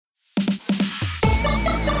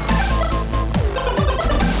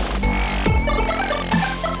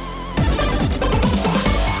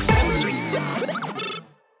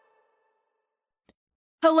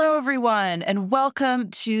Hello, everyone, and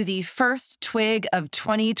welcome to the first TWIG of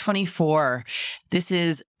 2024. This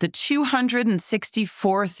is the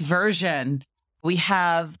 264th version. We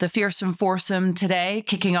have the Fearsome Foursome today,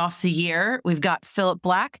 kicking off the year. We've got Philip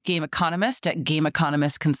Black, game economist at Game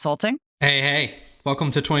Economist Consulting. Hey,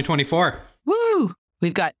 welcome to 2024. Woo!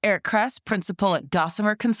 We've got Eric Kress, principal at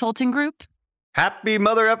Gossamer Consulting Group. Happy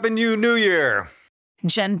Mother Effing You New Year!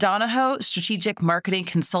 Jen Donahoe, strategic marketing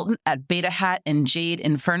consultant at Beta Hat and Jade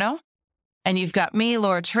Inferno. And you've got me,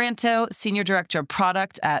 Laura Taranto, senior director of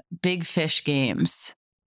product at Big Fish Games.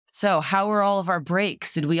 So how were all of our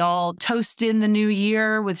breaks? Did we all toast in the new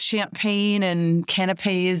year with champagne and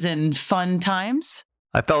canapes and fun times?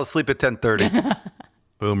 I fell asleep at 10:30.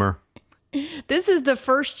 Boomer. This is the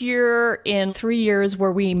first year in 3 years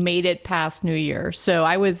where we made it past New Year. So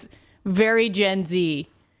I was very Gen Z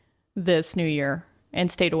this New Year and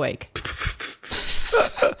stayed awake.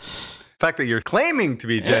 The fact that you're claiming to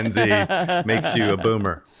be Gen Z makes you a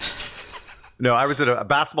boomer. No, I was at a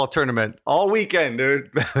basketball tournament all weekend, dude,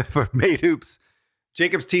 for Made Hoops.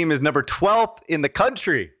 Jacob's team is number 12th in the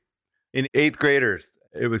country in 8th graders.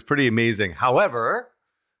 It was pretty amazing. However,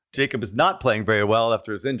 Jacob is not playing very well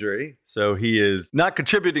after his injury, so he is not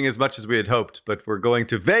contributing as much as we had hoped, but we're going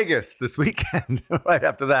to Vegas this weekend right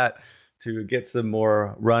after that to get some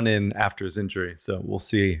more run in after his injury. So we'll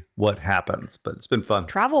see what happens, but it's been fun.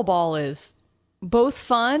 Travel ball is both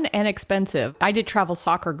fun and expensive. I did travel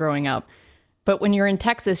soccer growing up, but when you're in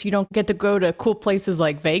Texas, you don't get to go to cool places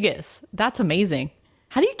like Vegas. That's amazing.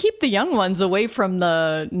 How do you keep the young ones away from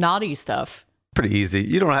the naughty stuff? Pretty easy.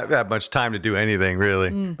 You don't have that much time to do anything,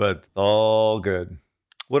 really, but all good.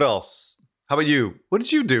 What else? How about you? What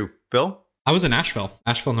did you do, Phil? I was in Asheville,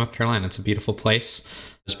 North Carolina. It's a beautiful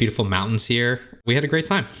place. There's beautiful mountains here. We had a great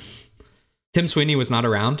time. Tim Sweeney was not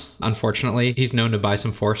around, unfortunately. He's known to buy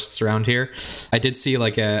some forests around here. I did see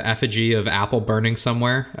like a effigy of Apple burning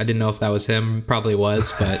somewhere. I didn't know if that was him. Probably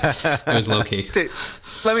was, but it was low-key.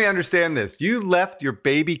 Let me understand this. You left your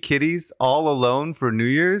baby kitties all alone for New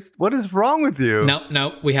Year's? What is wrong with you?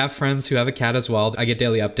 No. We have friends who have a cat as well. I get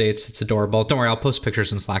daily updates. It's adorable. Don't worry, I'll post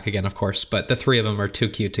pictures in Slack again, of course. But the three of them are too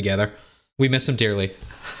cute together. We miss them dearly.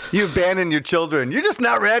 You abandoned your children. You're just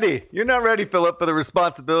not ready. You're not ready, Philip, for the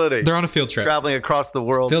responsibility. They're on a field trip. Traveling across the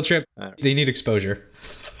world. Field trip. They need exposure.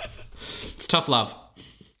 It's tough love.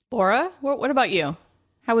 Laura, what about you?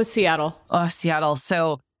 How was Seattle? Oh, Seattle.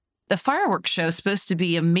 So the fireworks show is supposed to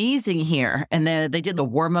be amazing here. And then they did the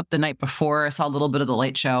warm up the night before. I saw a little bit of the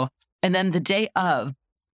light show. And then the day of,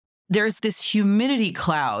 there's this humidity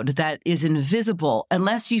cloud that is invisible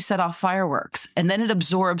unless you set off fireworks, and then it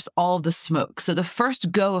absorbs all of the smoke. So the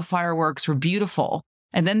first go of fireworks were beautiful.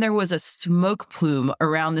 And then there was a smoke plume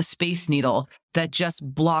around the Space Needle that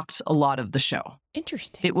just blocked a lot of the show.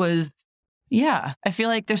 Interesting. It was, yeah, I feel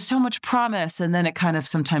like there's so much promise, and then it kind of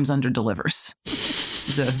sometimes underdelivers.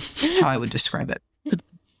 Is how I would describe it.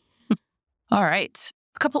 All right.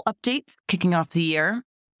 A couple updates kicking off the year.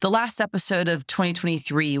 The last episode of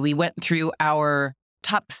 2023, we went through our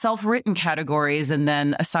top self-written categories and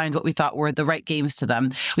then assigned what we thought were the right games to them.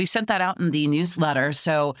 We sent that out in the newsletter.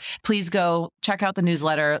 So please go check out the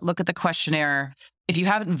newsletter, look at the questionnaire. If you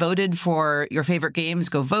haven't voted for your favorite games,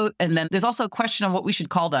 go vote. And then there's also a question on what we should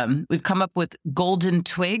call them. We've come up with Golden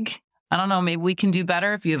Twig. I don't know, maybe we can do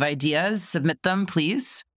better. If you have ideas, submit them,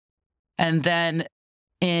 please. And then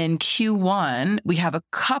in Q1, we have a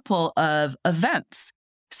couple of events.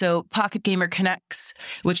 So Pocket Gamer Connects,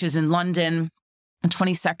 which is in London,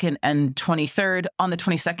 22nd and 23rd. On the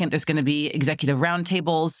 22nd, there's going to be executive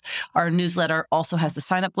roundtables. Our newsletter also has the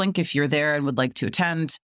sign-up link if you're there and would like to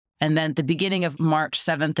attend. And then at the beginning of March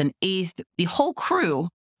 7th and 8th, the whole crew,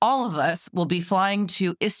 all of us, will be flying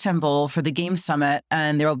to Istanbul for the Game Summit,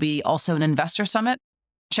 and there will be also an investor summit.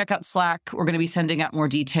 Check out Slack. We're going to be sending out more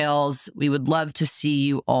details. We would love to see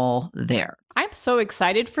you all there. I'm so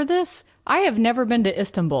excited for this. I have never been to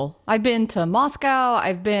Istanbul. I've been to Moscow.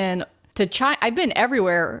 I've been to China. I've been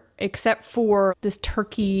everywhere except for this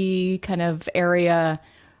Turkey kind of area.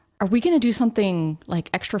 Are we going to do something like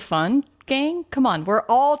extra fun, gang? Come on, we're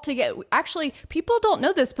all together. Actually, people don't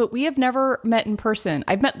know this, but we have never met in person.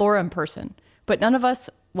 I've met Laura in person, but none of us,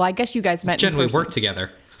 well, I guess you guys met in person. Jen, we work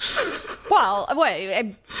together. Well,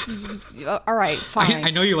 wait, all right, fine.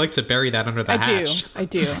 I know you like to bury that under the hatch. I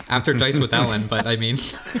do. After Dice with Ellen, but I mean,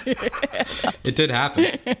 it did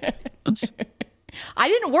happen. I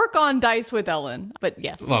didn't work on Dice with Ellen, but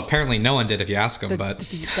yes. Well, apparently no one did if you ask them, but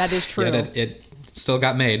that is true. Yet it still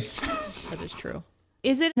got made. That is true.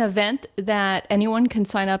 Is it an event that anyone can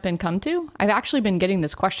sign up and come to? I've actually been getting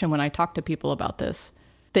this question when I talk to people about this.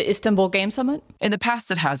 The Istanbul Game Summit? In the past,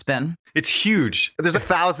 it has been. It's huge. There's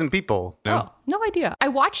 1,000 people. Oh, no idea. I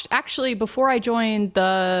watched, actually, before I joined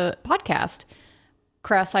the podcast,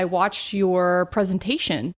 Cress, I watched your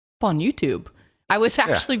presentation on YouTube. I was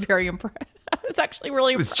actually very impressed. I was actually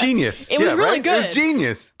really impressed. It was genius. It was really good. It was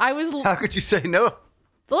genius. How could you say no?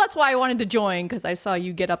 Well, that's why I wanted to join, because I saw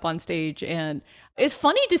you get up on stage, and it's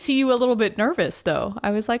funny to see you a little bit nervous, though.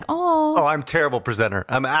 I was like, oh. Oh, I'm a terrible presenter.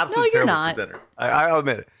 I'm an absolutely terrible presenter. I'll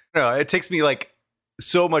admit it. No, it takes me like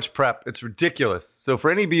so much prep. It's ridiculous. So for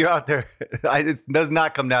any of you out there, it does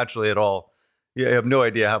not come naturally at all. You have no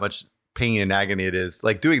idea how much pain and agony it is.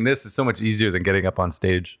 Like doing this is so much easier than getting up on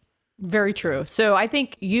stage. Very true. So I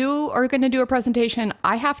think you are going to do a presentation.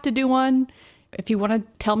 I have to do one. If you want to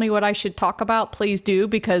tell me what I should talk about, please do,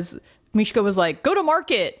 because Mishka was like, go to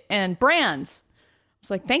market and brands. I was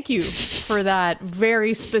like, thank you for that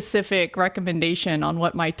very specific recommendation on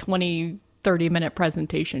what my 30-minute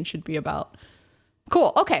presentation should be about.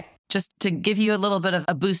 Cool. Okay. Just to give you a little bit of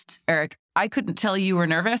a boost, Eric, I couldn't tell you were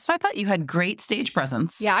nervous. I thought you had great stage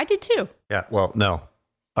presence. Yeah, I did too. Yeah, well, no.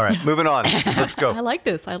 All right, moving on. Let's go. I like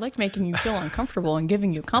this. I like making you feel uncomfortable and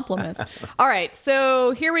giving you compliments. All right,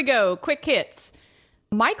 so here we go. Quick hits.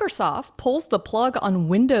 Microsoft pulls the plug on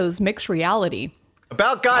Windows mixed reality.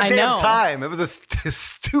 About goddamn time. It was a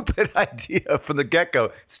stupid idea from the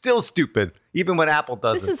get-go. Still stupid, even when Apple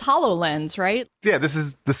does it. This is HoloLens, right? Yeah, this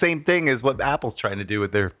is the same thing as what Apple's trying to do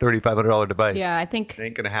with their $3,500 device. Yeah, I think it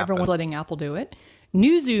ain't gonna happen. Everyone's letting Apple do it.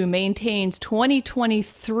 Newzoo maintains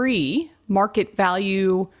 2023 market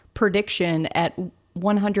value prediction at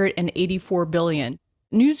 $184 billion.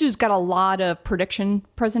 Newzoo's got a lot of prediction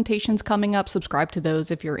presentations coming up. Subscribe to those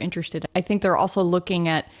if you're interested. I think they're also looking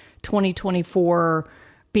at 2024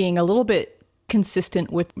 being a little bit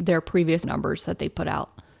consistent with their previous numbers that they put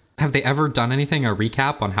out. Have they ever done anything, a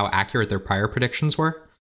recap on how accurate their prior predictions were?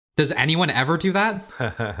 Does anyone ever do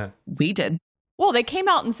that? We did. Well, they came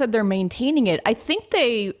out and said they're maintaining it. I think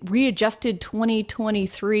they readjusted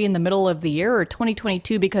 2023 in the middle of the year, or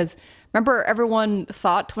 2022, because remember everyone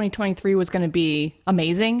thought 2023 was going to be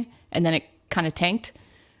amazing, and then it kind of tanked.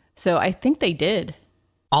 So I think they did.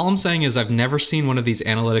 All I'm saying is I've never seen one of these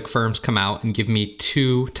analytic firms come out and give me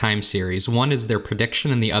two time series. One is their prediction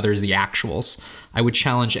and the other is the actuals. I would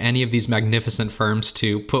challenge any of these magnificent firms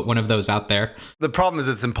to put one of those out there. The problem is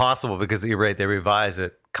it's impossible because you're right, they revise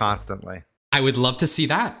it constantly. I would love to see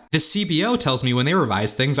that. The CBO tells me when they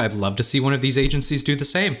revise things, I'd love to see one of these agencies do the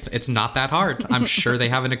same. It's not that hard. I'm sure they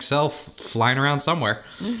have an Excel flying around somewhere.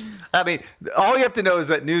 I mean, all you have to know is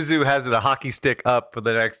that Newzoo has it a hockey stick up for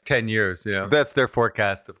the next 10 years. You know, that's their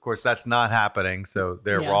forecast. Of course, that's not happening, so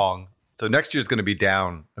they're wrong. So next year's going to be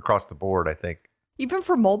down across the board, I think. Even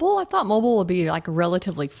for mobile? I thought mobile would be like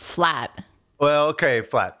relatively flat. Well, okay,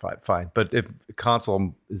 flat, fine. But if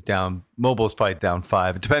console is down, mobile is probably down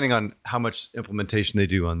 5, depending on how much implementation they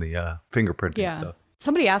do on the fingerprinting stuff.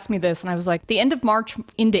 Somebody asked me this, and I was like, the end of March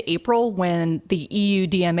into April, when the EU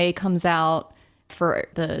DMA comes out for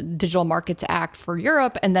the Digital Markets Act for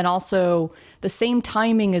Europe, and then also the same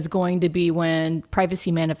timing is going to be when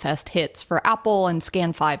Privacy Manifest hits for Apple and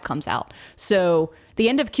Scan 5 comes out. So the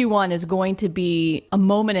end of Q1 is going to be a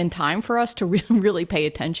moment in time for us to really pay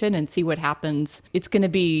attention and see what happens. It's going to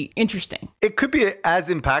be interesting. It could be as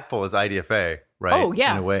impactful as IDFA, right? Oh,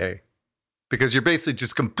 yeah. In a way. Because you're basically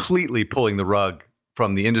just completely pulling the rug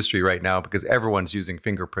from the industry right now because everyone's using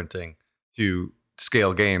fingerprinting to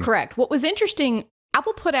scale games. Correct. What was interesting,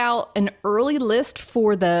 Apple put out an early list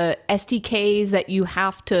for the SDKs that you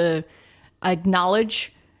have to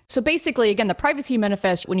acknowledge. So basically, again, the Privacy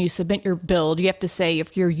Manifest, when you submit your build, you have to say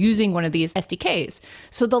if you're using one of these SDKs.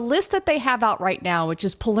 So the list that they have out right now, which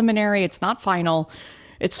is preliminary, it's not final.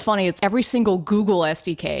 It's funny, it's every single Google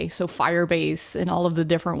SDK, so Firebase and all of the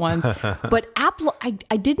different ones. But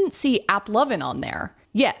I didn't see AppLovin on there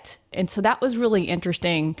yet. And so that was really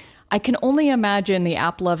interesting. I can only imagine the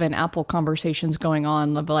AppLovin Apple conversations going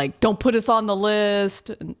on, of like, don't put us on the list.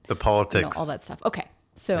 And, the politics. all that stuff. Okay,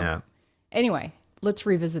 so anyway. Let's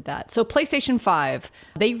revisit that. So PlayStation 5,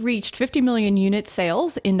 they reached 50 million unit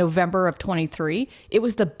sales in November of 23. It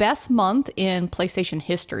was the best month in PlayStation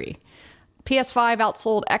history. PS5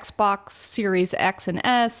 outsold Xbox Series X and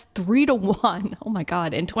S 3-1. Oh my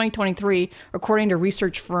God. In 2023, according to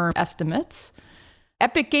research firm estimates.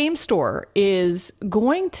 Epic Game Store is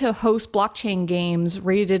going to host blockchain games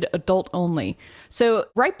rated adult only. So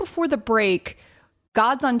right before the break,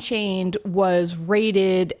 Gods Unchained was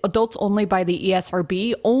rated adults only by the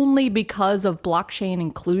ESRB only because of blockchain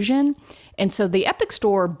inclusion. And so the Epic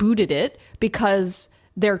Store booted it because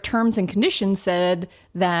their terms and conditions said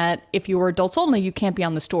that if you were adults only, you can't be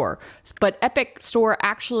on the store. But Epic Store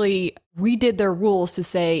actually redid their rules to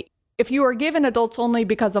say, if you are given adults only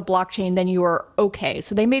because of blockchain, then you are okay.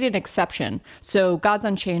 So they made an exception. So Gods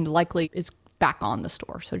Unchained likely is back on the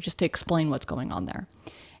store. So just to explain what's going on there.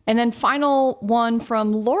 And then final one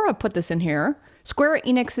from Laura put this in here. Square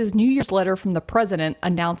Enix's New Year's letter from the president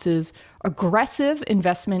announces aggressive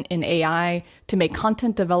investment in AI to make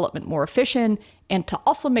content development more efficient and to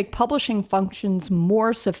also make publishing functions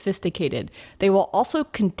more sophisticated. They will also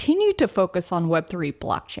continue to focus on Web3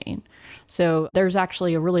 blockchain. So there's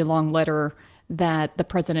actually a really long letter that the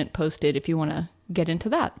president posted if you want to get into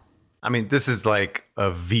that. I mean, this is like a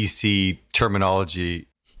VC terminology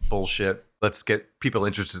bullshit. Let's get people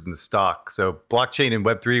interested in the stock. So blockchain and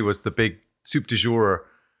Web3 was the big soup du jour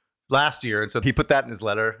last year. And so he put that in his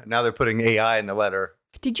letter. And now they're putting AI in the letter.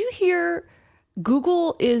 Did you hear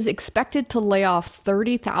Google is expected to lay off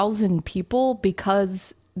 30,000 people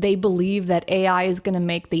because they believe that AI is going to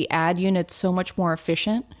make the ad units so much more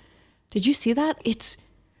efficient? Did you see that?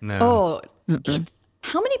 How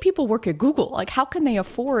many people work at Google? Like, how can they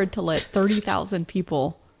afford to let 30,000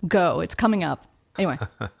 people go? It's coming up. Anyway.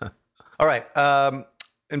 All right.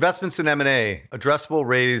 Investments in M&A. Addressable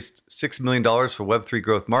raised $6 million for Web3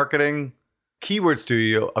 growth marketing. Keyword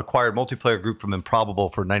Studio acquired multiplayer group from Improbable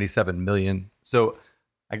for $97 million. So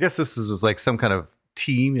I guess this is like some kind of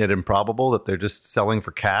team at Improbable that they're just selling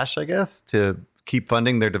for cash, I guess, to keep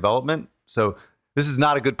funding their development. So this is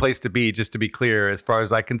not a good place to be, just to be clear, as far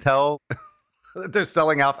as I can tell. They're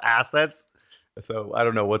selling off assets. So I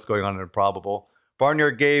don't know what's going on in Improbable.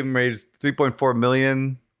 Barnyard Game raised $3.4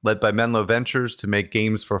 million, led by Menlo Ventures to make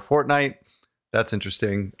games for Fortnite. That's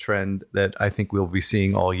interesting trend that I think we'll be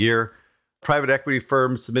seeing all year. Private equity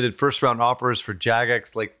firms submitted first round offers for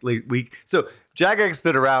Jagex late week. So Jagex has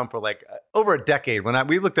been around for like over a decade.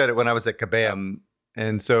 We looked at it when I was at Kabam.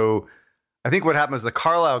 And so I think what happened was the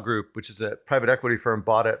Carlyle Group, which is a private equity firm,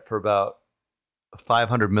 bought it for about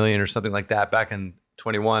 $500 million or something like that back in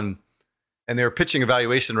 21. And they were pitching a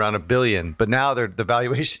valuation around $1 billion, but now the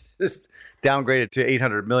valuation is downgraded to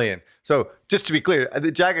 $800 million. So just to be clear,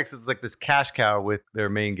 the Jagex is like this cash cow with their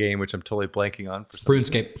main game, which I'm totally blanking on. For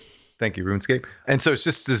RuneScape. Thank you, RuneScape. And so it's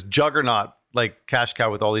just this juggernaut, like cash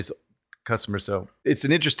cow with all these customers. So it's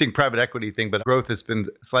an interesting private equity thing, but growth has been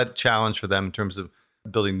a slight challenge for them in terms of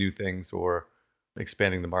building new things or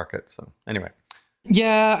expanding the market. So anyway.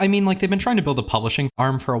 Yeah, I mean, like they've been trying to build a publishing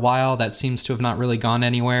arm for a while. That seems to have not really gone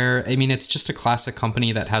anywhere. I mean, it's just a classic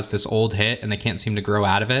company that has this old hit and they can't seem to grow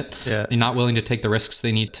out of it. Yeah. They're not willing to take the risks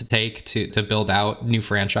they need to take to build out new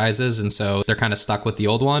franchises. And so they're kind of stuck with the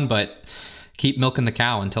old one, but keep milking the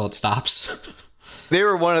cow until it stops. They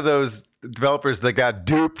were one of those developers that got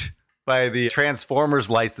duped by the Transformers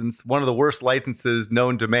license, one of the worst licenses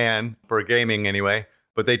known to man for gaming anyway.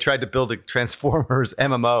 But they tried to build a Transformers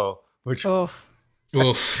MMO, which...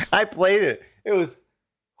 Oof. I played it. It was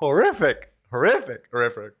horrific.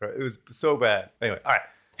 It was so bad. Anyway, all right.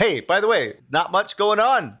 Hey, by the way, not much going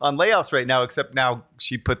on layoffs right now, except now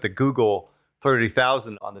she put the Google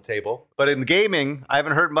 30,000 on the table. But in gaming, I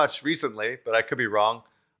haven't heard much recently, but I could be wrong.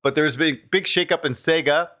 But there's been big shakeup in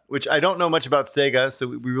Sega, which I don't know much about Sega, so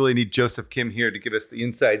we really need Joseph Kim here to give us the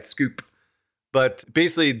inside scoop. But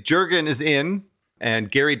basically, Jurgen is in, and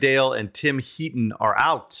Gary Dale and Tim Heaton are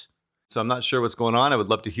out. So I'm not sure what's going on. I would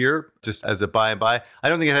love to hear, just as a by and by. I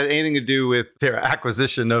don't think it had anything to do with their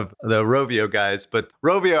acquisition of the Rovio guys. But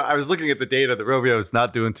Rovio, I was looking at the data. The Rovio is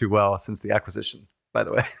not doing too well since the acquisition, by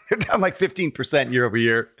the way. They're down like 15% year over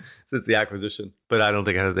year since the acquisition. But I don't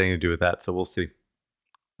think it has anything to do with that. So we'll see.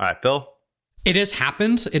 All right, Phil? It has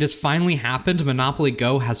happened. It has finally happened. Monopoly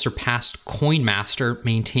Go has surpassed CoinMaster,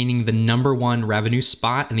 maintaining the #1 revenue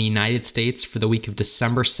spot in the United States for the week of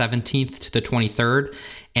December 17th to the 23rd.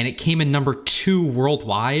 And it came in #2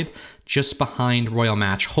 worldwide, just behind Royal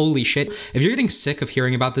Match. Holy shit. If you're getting sick of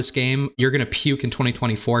hearing about this game, you're going to puke in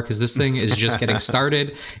 2024 because this thing is just getting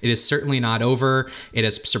started. It is certainly not over. It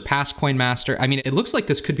has surpassed CoinMaster. I mean, it looks like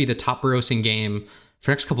this could be the top grossing game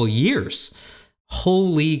for the next couple of years.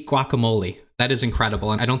 Holy guacamole. That is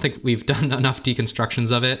incredible. And I don't think we've done enough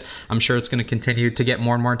deconstructions of it. I'm sure it's going to continue to get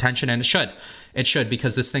more and more attention, and it should. It should,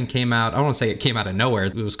 because this thing came out, I don't want to say it came out of nowhere.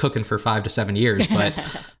 It was cooking for 5 to 7 years, but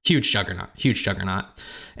huge juggernaut.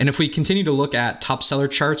 And if we continue to look at top seller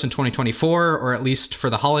charts in 2024, or at least for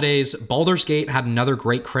the holidays, Baldur's Gate had another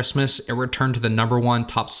great Christmas. It returned to the #1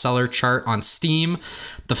 top seller chart on Steam.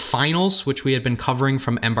 The Finals, which we had been covering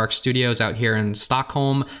from Embark Studios out here in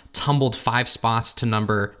Stockholm, tumbled 5 spots to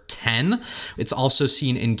number 10 10. It's also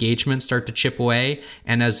seen engagement start to chip away.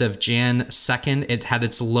 And as of Jan 2nd, it had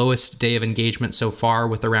its lowest day of engagement so far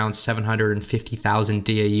with around 750,000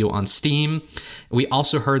 DAU on Steam. We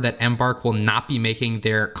also heard that Embark will not be making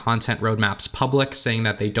their content roadmaps public, saying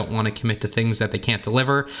that they don't want to commit to things that they can't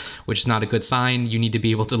deliver, which is not a good sign. You need to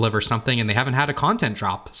be able to deliver something, and they haven't had a content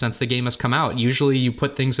drop since the game has come out. Usually you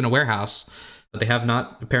put things in a warehouse, but they have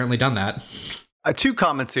not apparently done that. 2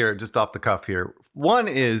 comments here, just off the cuff here. One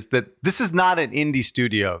is that this is not an indie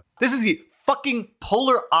studio. This is the fucking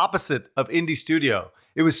polar opposite of indie studio.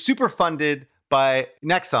 It was super funded by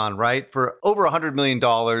Nexon, right? For over $100 million.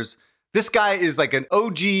 This guy is like an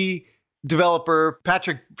OG developer,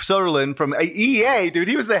 Patrick Soderlund from EA, dude.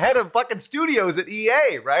 He was the head of fucking studios at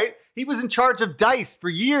EA, right? He was in charge of DICE for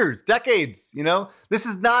years, decades, you know? This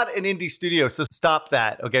is not an indie studio, so stop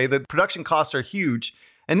that, okay? The production costs are huge.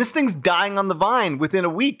 And this thing's dying on the vine within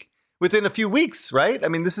a few weeks, right? I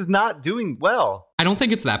mean, this is not doing well. I don't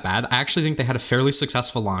think it's that bad. I actually think they had a fairly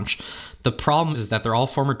successful launch. The problem is that they're all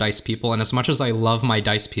former DICE people, and as much as I love my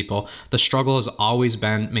DICE people, the struggle has always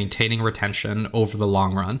been maintaining retention over the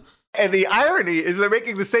long run. And the irony is they're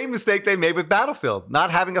making the same mistake they made with Battlefield, not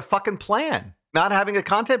having a fucking plan, not having a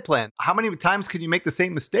content plan. How many times can you make the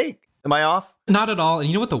same mistake? Am I off? Not at all. And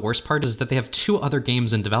you know what the worst part is that they have 2 other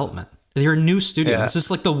games in development. They're a new studio. Yeah. This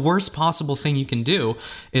is like the worst possible thing you can do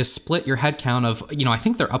is split your headcount of, I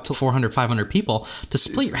think they're up to 400, 500 people. To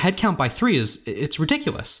split your headcount by 3 it's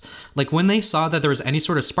ridiculous. Like when they saw that there was any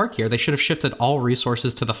sort of spark here, they should have shifted all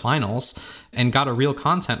resources to the finals and got a real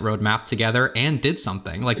content roadmap together and did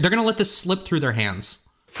something. Like they're going to let this slip through their hands.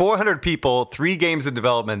 400 people, 3 games in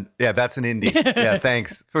development. Yeah, that's an indie. Yeah,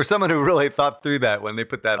 thanks. For someone who really thought through that when they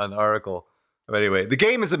put that on the article. But anyway, the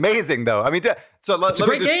game is amazing, though. I mean, so let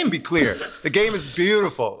me just be clear. The game is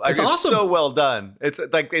beautiful. It's awesome. So well done. It's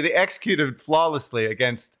like they executed flawlessly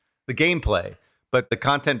against the gameplay, but the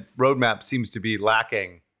content roadmap seems to be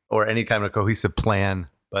lacking or any kind of cohesive plan.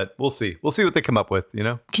 But we'll see. We'll see what they come up with,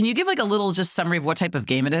 Can you give like a little just summary of what type of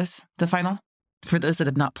game it is, the final? For those that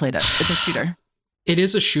have not played it. It's a shooter. It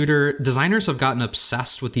is a shooter. Designers have gotten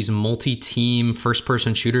obsessed with these multi-team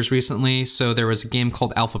first-person shooters recently. So there was a game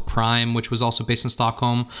called Alpha Prime, which was also based in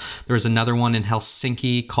Stockholm. There was another one in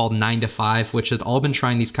Helsinki called 9 to 5, which had all been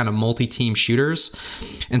trying these kind of multi-team shooters.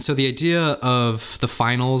 And so the idea of the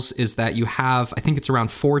finals is that you have, I think it's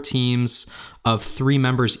around 4 teams of 3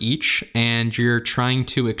 members each, and you're trying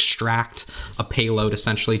to extract a payload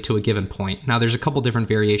essentially to a given point. Now, there's a couple different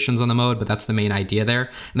variations on the mode, but that's the main idea there.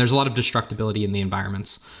 And there's a lot of destructibility in the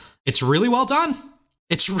environments. It's really well done.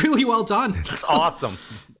 It's really well done. It's awesome.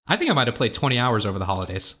 I think I might have played 20 hours over the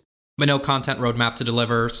holidays. But no content roadmap to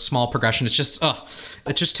deliver, small progression. It's just,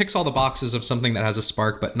 it just ticks all the boxes of something that has a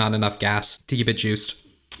spark, but not enough gas to keep it juiced.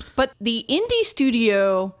 But the indie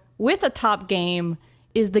studio with a top game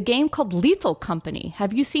is the game called Lethal Company.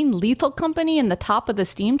 Have you seen Lethal Company in the top of the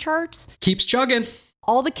Steam charts? Keeps chugging.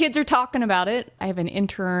 All the kids are talking about it. I have an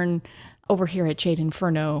intern over here at Jade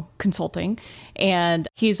Inferno Consulting, and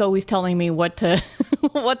he's always telling me what to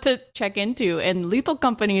what to check into. And Lethal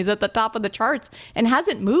Company is at the top of the charts and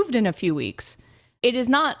hasn't moved in a few weeks. It is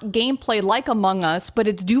not gameplay like Among Us, but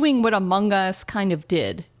it's doing what Among Us kind of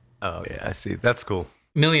did. Oh, yeah, I see. That's cool.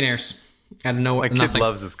 Millionaires. I don't know. My kid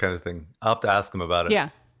loves this kind of thing. I'll have to ask him about it. Yeah.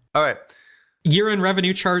 All right. Year-end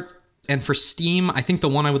revenue chart. And for Steam, I think the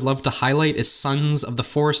one I would love to highlight is Sons of the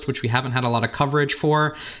Forest, which we haven't had a lot of coverage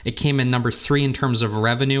for. It came in number 3 in terms of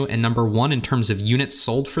revenue and number 1 in terms of units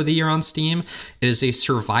sold for the year on Steam. It is a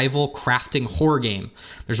survival crafting horror game.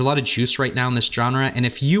 There's a lot of juice right now in this genre. And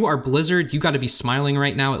if you are Blizzard, you got to be smiling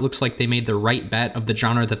right now. It looks like they made the right bet of the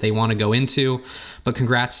genre that they want to go into. But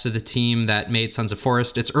congrats to the team that made Sons of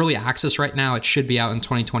Forest. It's early access right now. It should be out in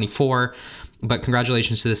 2024. But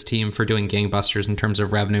congratulations to this team for doing gangbusters in terms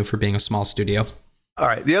of revenue for being a small studio. All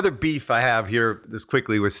right. The other beef I have here, this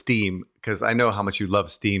quickly, with Steam, because I know how much you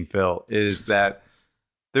love Steam, Phil, is that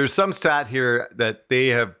there's some stat here that they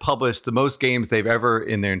have published the most games they've ever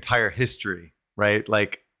in their entire history, right?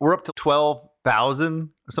 Like we're up to 12,000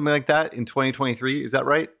 or something like that in 2023. Is that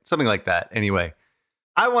right? Something like that. Anyway,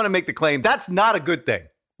 I want to make the claim that's not a good thing,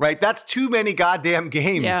 right? That's too many goddamn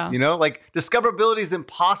games, like discoverability is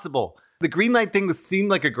impossible. The Greenlight thing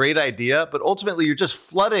seemed like a great idea, but ultimately you're just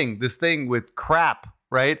flooding this thing with crap,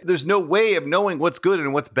 right? There's no way of knowing what's good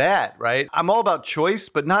and what's bad, right? I'm all about choice,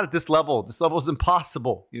 but not at this level. This level is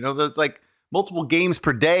impossible. There's like multiple games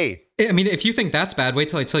per day. I mean, if you think that's bad, wait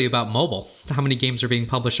till I tell you about mobile. How many games are being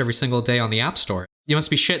published every single day on the App Store? You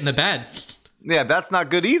must be shitting the bed. Yeah, that's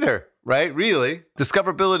not good either, right? Really.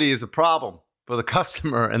 Discoverability is a problem for the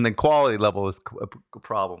customer, and then quality level is a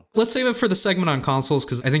problem. Let's save it for the segment on consoles,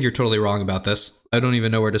 because I think you're totally wrong about this. I don't even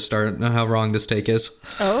know where to start, how wrong this take is.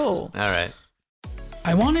 Oh. All right.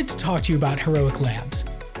 I wanted to talk to you about Heroic Labs.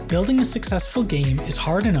 Building a successful game is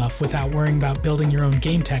hard enough without worrying about building your own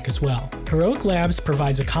game tech as well. Heroic Labs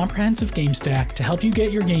provides a comprehensive game stack to help you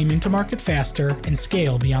get your game into market faster and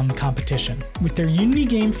scale beyond the competition. With their Unity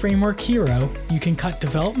game framework Hero, you can cut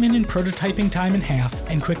development and prototyping time in half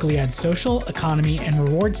and quickly add social, economy, and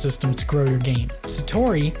reward systems to grow your game.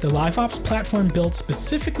 Satori, the live ops platform built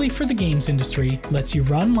specifically for the games industry, lets you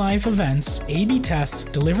run live events, A/B tests,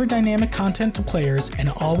 deliver dynamic content to players, and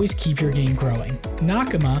always keep your game growing.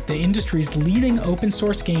 Nakama, the industry's leading open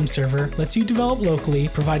source game server, lets you develop locally,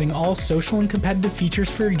 providing all social and competitive features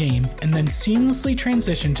for your game, and then seamlessly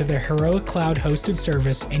transition to their Heroic Cloud hosted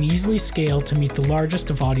service and easily scale to meet the largest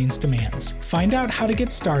of audience demands. Find out how to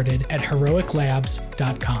get started at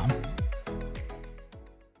heroiclabs.com.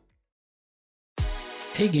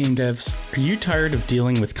 Hey game devs, are you tired of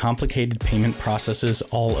dealing with complicated payment processes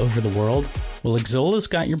all over the world? Well, Xola's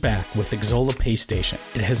got your back with Xola PayStation.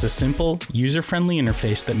 It has a simple, user-friendly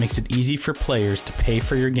interface that makes it easy for players to pay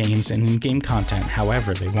for your games and in-game content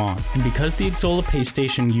however they want. And because the Xola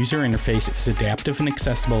PayStation user interface is adaptive and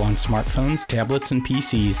accessible on smartphones, tablets, and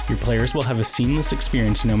PCs, your players will have a seamless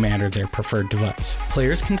experience no matter their preferred device.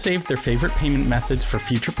 Players can save their favorite payment methods for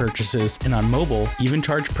future purchases, and on mobile, even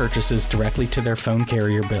charge purchases directly to their phone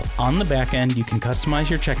carrier bill. On the back end, you can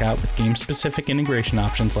customize your checkout with game-specific integration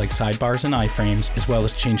options like sidebars and iframes, as well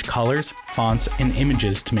as change colors, fonts, and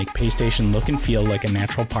images to make PayStation look and feel like a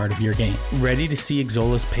natural part of your game. Ready to see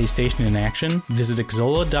Xola's PayStation in action? Visit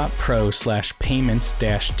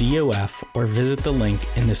xola.pro/payments-DOF or visit the link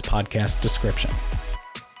in this podcast description.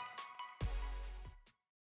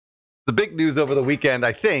 The big news over the weekend,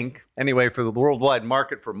 I think, anyway, for the worldwide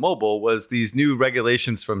market for mobile was these new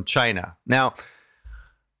regulations from China. Now,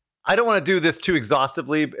 I don't want to do this too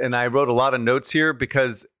exhaustively, and I wrote a lot of notes here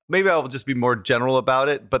because maybe I will just be more general about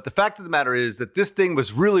it. But the fact of the matter is that this thing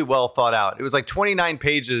was really well thought out. It was like 29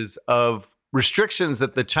 pages of restrictions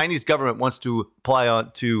that the Chinese government wants to apply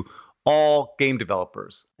on to all game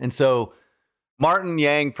developers. And so Martin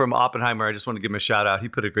Yang from Oppenheimer, I just want to give him a shout out. He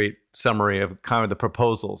put a great summary of kind of the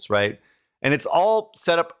proposals, right? And it's all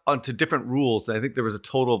set up onto different rules. And I think there was a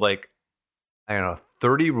total of like, I don't know,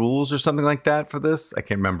 30 rules or something like that for this. I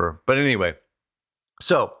can't remember. But anyway,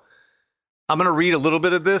 so I'm going to read a little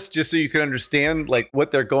bit of this just so you can understand like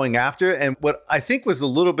what they're going after. And what I think was a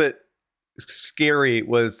little bit scary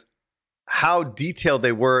was how detailed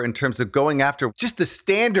they were in terms of going after just the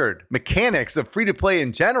standard mechanics of free to play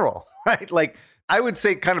in general, right? Like I would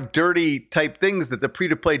say kind of dirty type things that the free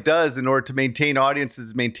to play does in order to maintain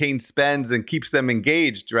audiences, maintain spends, and keeps them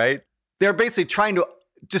engaged, right? They're basically trying to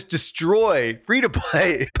just destroy free to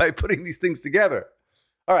play by putting these things together.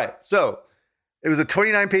 All right, so it was a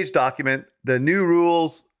 29-page document. The new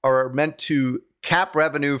rules are meant to cap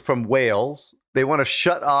revenue from whales. They want to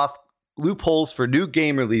shut off loopholes for new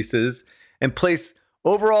game releases and place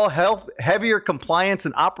overall heavier compliance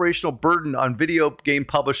and operational burden on video game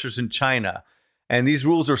publishers in China. And these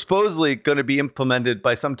rules are supposedly going to be implemented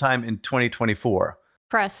by sometime in 2024.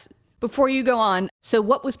 Press, before you go on, so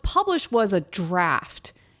what was published was a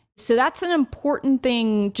draft. So that's an important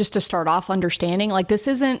thing just to start off understanding. Like this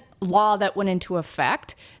isn't law that went into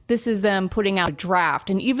effect. This is them putting out a draft.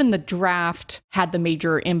 And even the draft had the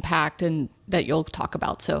major impact and that you'll talk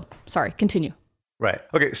about. So sorry, continue. Right.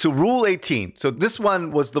 Okay. So Rule 18. So this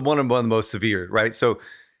one was one of the most severe, right? So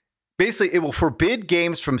basically, it will forbid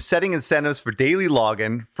games from setting incentives for daily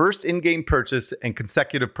login, first in-game purchase, and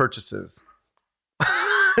consecutive purchases.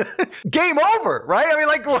 Game over, right? I mean,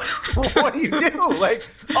 like, what do you do? Like,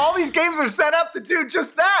 all these games are set up to do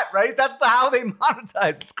just that, right? That's how they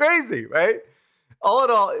monetize. It's crazy, right? All in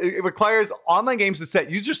all, it requires online games to set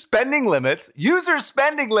user spending limits.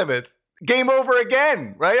 Game over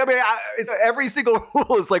again, right? I mean, it's every single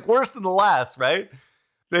rule is like worse than the last, right?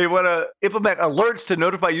 They want to implement alerts to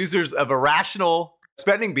notify users of irrational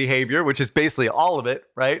spending behavior, which is basically all of it,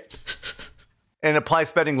 right? And apply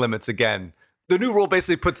spending limits again. The new rule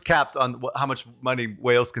basically puts caps on how much money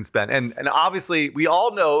whales can spend. And obviously, we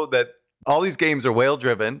all know that all these games are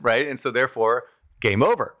whale-driven, right? And so therefore, game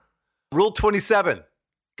over. Rule 27,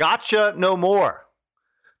 gotcha no more.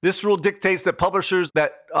 This rule dictates that publishers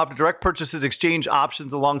that offer direct purchases exchange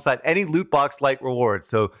options alongside any loot box-like rewards.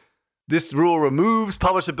 So this rule removes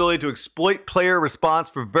publishers' ability to exploit player response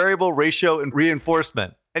for variable ratio and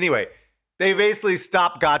reinforcement. Anyway, they basically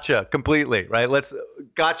stopped gotcha completely, right?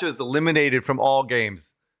 Gotcha is eliminated from all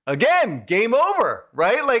games. again, game over,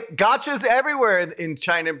 right? Like gotchas everywhere in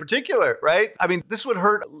China in particular, right? I mean, this would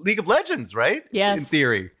hurt League of Legends, right? Yes. In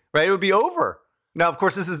theory, right? It would be over. Now, of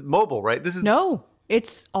course, this is mobile, right? This is No,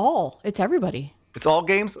 it's everybody. It's all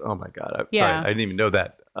games? Oh my God. Sorry, Yeah. I didn't even know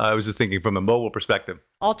that. I was just thinking from a mobile perspective.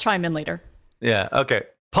 I'll chime in later. Yeah, okay.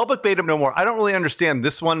 Public beta no more. I don't really understand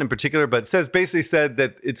this one in particular, but it basically said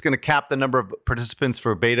that it's going to cap the number of participants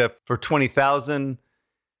for beta for 20,000.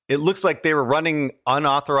 It looks like they were running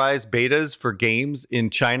unauthorized betas for games in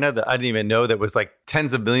China that I didn't even know that was like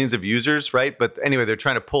tens of millions of users, right? But anyway, they're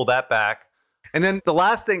trying to pull that back. And then the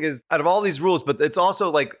last thing is out of all these rules, but it's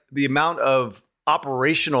also like the amount of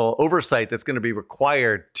operational oversight that's going to be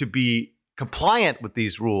required to be compliant with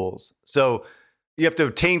these rules. So you have to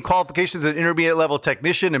obtain qualifications as an intermediate level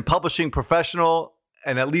technician and publishing professional,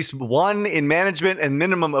 and at least 1 in management and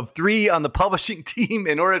minimum of 3 on the publishing team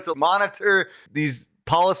in order to monitor these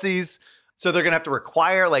policies. So they're going to have to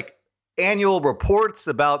require like annual reports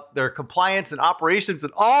about their compliance and operations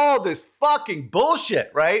and all this fucking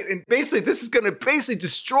bullshit, right? And basically this is going to basically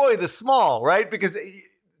destroy the small, right? Because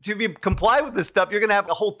to comply with this stuff, you're going to have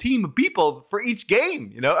a whole team of people for each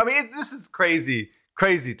game, you know? I mean, this is crazy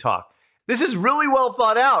talk. This is really well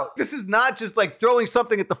thought out. This is not just like throwing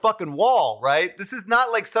something at the fucking wall, right? This is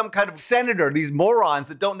not like some kind of senator, these morons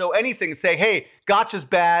that don't know anything and say, hey, gotcha's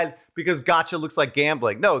bad because gotcha looks like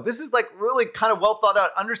gambling. No, this is like really kind of well thought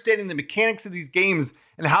out, understanding the mechanics of these games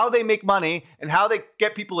and how they make money and how they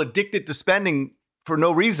get people addicted to spending for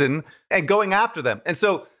no reason and going after them. And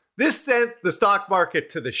so this sent the stock market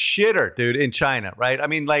to the shitter, dude, in China, right? I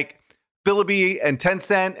mean, like, Bilibili and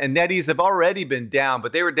Tencent and NetEase have already been down,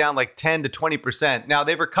 but they were down like 10 to 20%. Now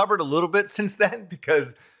they've recovered a little bit since then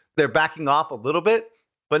because they're backing off a little bit,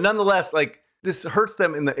 but nonetheless, like this hurts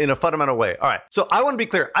them in a fundamental way. All right. So I want to be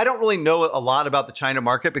clear. I don't really know a lot about the China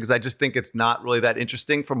market because I just think it's not really that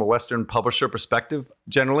interesting from a Western publisher perspective.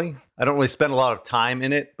 Generally, I don't really spend a lot of time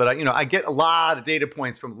in it, but I get a lot of data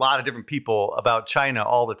points from a lot of different people about China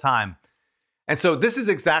all the time. And so this is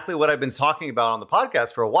exactly what I've been talking about on the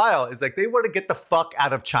podcast for a while, is like they want to get the fuck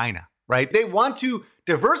out of China, right? They want to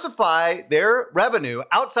diversify their revenue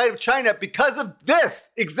outside of China because of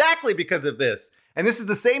this, exactly because of this. And this is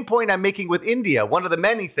the same point I'm making with India. One of the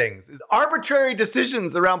many things is arbitrary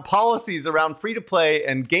decisions around policies around free-to-play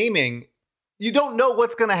and gaming. You don't know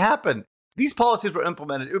what's going to happen. These policies were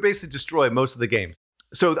implemented. It would basically destroy most of the games.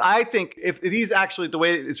 So I think if these actually, the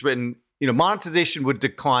way it's written, monetization would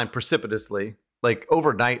decline precipitously, like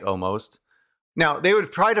overnight almost. Now, they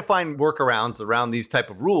would try to find workarounds around these type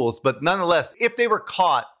of rules, but nonetheless, if they were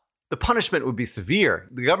caught, the punishment would be severe.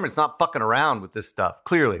 The government's not fucking around with this stuff,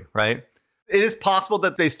 clearly, right? It is possible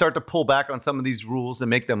that they start to pull back on some of these rules and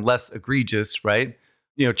make them less egregious, right?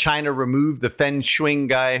 China removed the Feng Shuing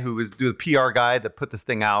guy who was the PR guy that put this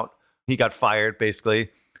thing out. He got fired, basically.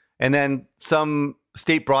 And then some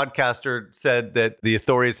state broadcaster said that the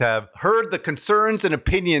authorities have heard the concerns and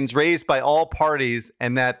opinions raised by all parties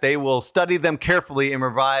and that they will study them carefully and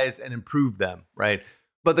revise and improve them, right?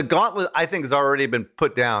 But the gauntlet, I think, has already been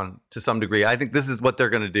put down to some degree. I think this is what they're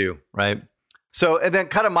going to do, right? So, and then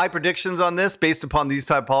kind of my predictions on this, based upon these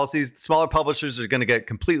type of policies, smaller publishers are going to get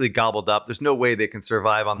completely gobbled up. There's no way they can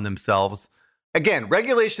survive on themselves. Again,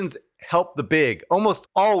 regulations help the big almost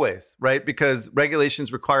always, right? Because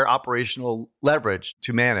regulations require operational leverage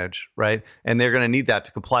to manage, right? And they're going to need that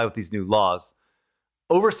to comply with these new laws.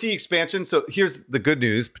 Overseas expansion. So here's the good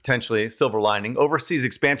news, potentially, silver lining. Overseas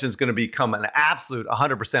expansion is going to become an absolute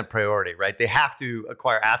 100% priority, right? They have to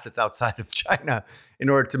acquire assets outside of China in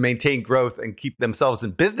order to maintain growth and keep themselves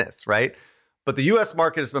in business, right? But the US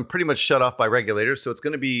market has been pretty much shut off by regulators. So it's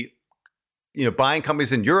going to be buying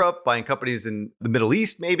companies in Europe, buying companies in the Middle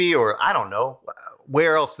East, maybe, or I don't know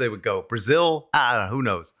where else they would go. Brazil, I don't know, who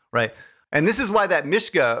knows, right? And this is why that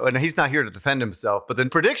Mishka, and he's not here to defend himself, but the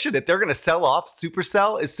prediction that they're going to sell off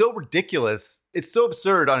Supercell is so ridiculous. It's so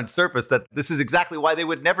absurd on its surface that this is exactly why they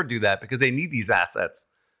would never do that, because they need these assets.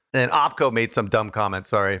 And Opco made some dumb comment,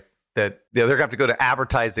 sorry, that they're going to have to go to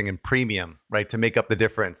advertising and premium, right, to make up the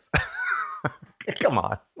difference. Come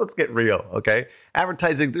on, let's get real, okay?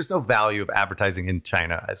 Advertising, there's no value of advertising in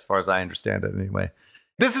China, as far as I understand it anyway.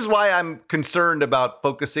 This is why I'm concerned about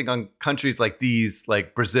focusing on countries like these,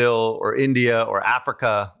 like Brazil or India or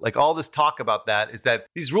Africa. Like all this talk about that is that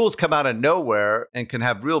these rules come out of nowhere and can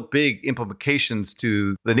have real big implications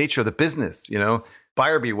to the nature of the business,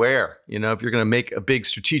 Buyer beware, if you're going to make a big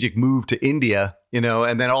strategic move to India, and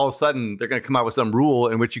then all of a sudden they're going to come out with some rule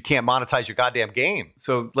in which you can't monetize your goddamn game.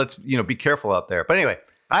 So let's, be careful out there. But anyway,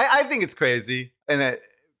 I think it's crazy and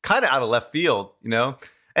kind of out of left field,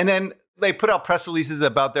 And then they put out press releases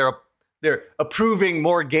about their they're approving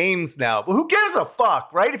more games now. But who gives a fuck,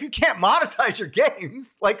 right? If you can't monetize your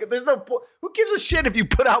games, like there's no who gives a shit if you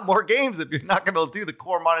put out more games if you're not going to be able to do the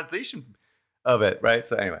core monetization of it, right?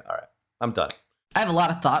 So anyway, all right, I'm done. I have a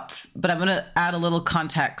lot of thoughts, but I'm going to add a little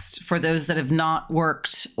context for those that have not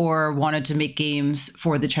worked or wanted to make games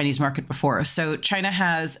for the Chinese market before. So China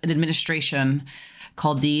has an administration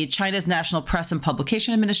called the China's National Press and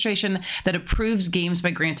Publication Administration that approves games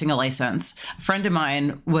by granting a license. A friend of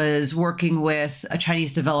mine was working with a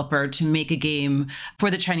Chinese developer to make a game for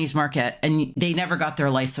the Chinese market, and they never got their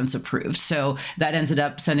license approved. So that ended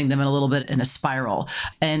up sending them in a little bit in a spiral.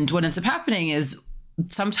 And what ends up happening is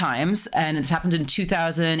sometimes, and it's happened in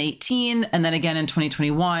 2018 and then again in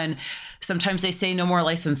 2021, sometimes they say no more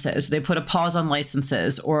licenses. They put a pause on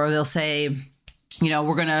licenses, or they'll say,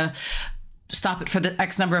 we're going to stop it for the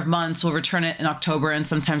X number of months. We'll return it in October. And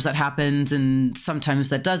sometimes that happens and sometimes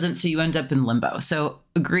that doesn't. So you end up in limbo. So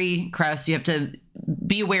agree, Kress, you have to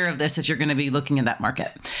be aware of this if you're going to be looking in that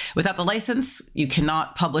market. Without the license, you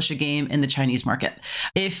cannot publish a game in the Chinese market.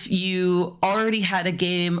 If you already had a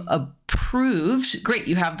game approved, great,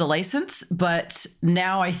 you have the license. But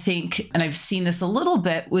now I think, and I've seen this a little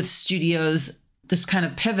bit with studios, this kind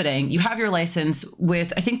of pivoting, you have your license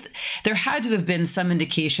with, I think there had to have been some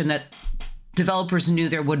indication that developers knew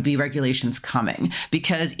there would be regulations coming,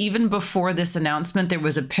 because even before this announcement, there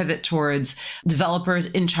was a pivot towards developers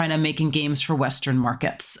in China making games for Western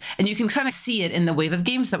markets. And you can kind of see it in the wave of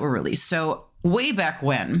games that were released. So way back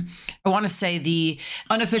when, I want to say the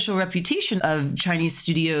unofficial reputation of Chinese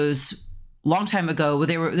studios long time ago,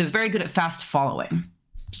 they were very good at fast following.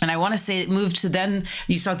 And I want to say it moved to then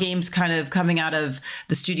you saw games kind of coming out of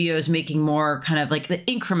the studios making more kind of like the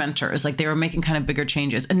incrementers, like they were making kind of bigger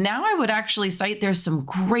changes. And now I would actually cite there's some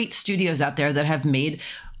great studios out there that have made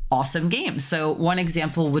awesome games. So one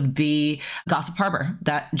example would be Gossip Harbor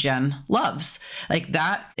that Jen loves. Like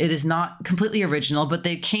that, it is not completely original, but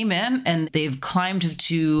they came in and they've climbed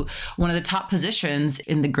to one of the top positions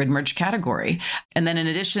in the grid merge category. And then in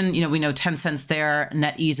addition, we know Tencent's there,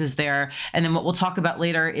 NetEase is there. And then what we'll talk about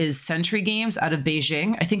later is Century Games out of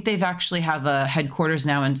Beijing. I think they've actually have a headquarters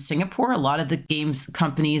now in Singapore. A lot of the games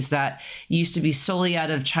companies that used to be solely out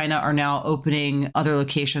of China are now opening other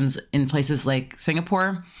locations in places like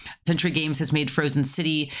Singapore. Century Games has made Frozen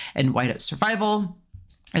City and Whiteout Survival,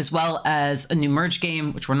 as well as a new merge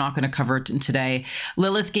game, which we're not going to cover today.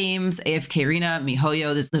 Lilith Games, AFK Arena,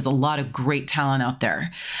 MiHoYo. There's a lot of great talent out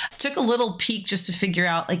there. Took a little peek just to figure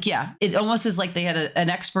out, it almost is like they had an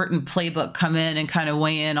expert in playbook come in and kind of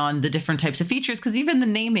weigh in on the different types of features, because even the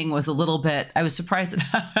naming was a little bit, I was surprised at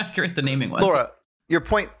how accurate the naming was. Laura, your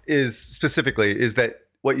point is that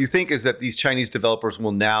what you think is that these Chinese developers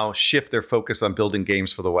will now shift their focus on building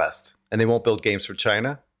games for the West, and they won't build games for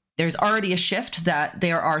China? There's already a shift that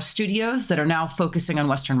there are studios that are now focusing on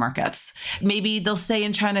Western markets. Maybe they'll stay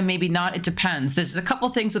in China, maybe not. It depends. There's a couple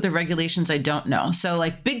things with the regulations I don't know. So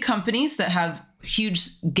like big companies that have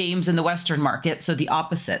huge games in the Western market. So the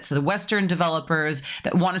opposite. So the Western developers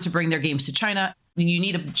that wanted to bring their games to China, you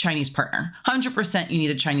need a Chinese partner. 100% you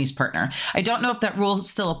need a Chinese partner. I don't know if that rule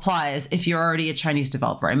still applies if you're already a Chinese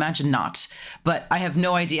developer. I imagine not, but I have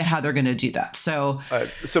no idea how they're going to do that. So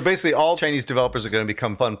basically all Chinese developers are going to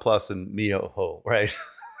become FunPlus and MiHoYo, right?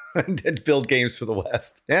 And build games for the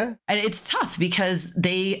West. Yeah. And it's tough because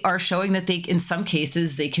they are showing that in some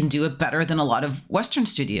cases, they can do it better than a lot of Western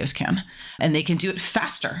studios can. And they can do it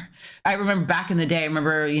faster. I remember back in the day,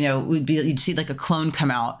 you'd see like a clone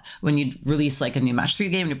come out when you'd release like a new Match 3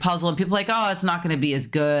 game, new puzzle, and people are like, oh, it's not going to be as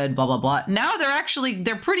good, blah, blah, blah. Now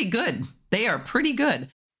they're pretty good. They are pretty good.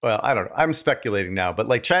 Well, I don't know. I'm speculating now, but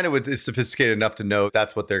like China is sophisticated enough to know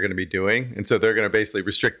that's what they're going to be doing. And so they're going to basically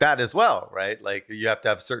restrict that as well, right? Like you have to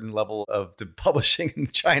have a certain level of publishing in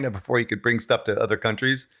China before you could bring stuff to other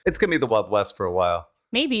countries. It's going to be the Wild West for a while.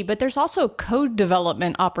 Maybe, but there's also code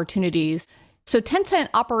development opportunities. So Tencent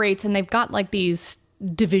operates and they've got like these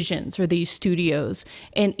divisions or these studios,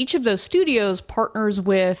 and each of those studios partners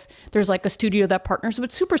with, there's like a studio that partners with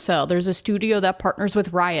Supercell, there's a studio that partners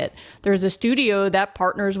with Riot, there's a studio that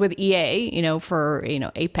partners with EA, for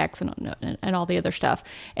Apex and all the other stuff.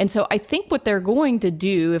 And so I think what they're going to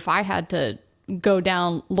do, if I had to go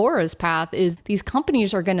down Laura's path, is these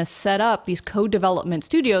companies are going to set up these co-development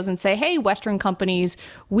studios and say, hey, Western companies,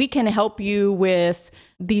 we can help you with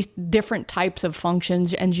these different types of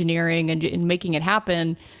functions, engineering, and making it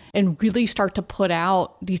happen, and really start to put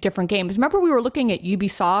out these different games. Remember, we were looking at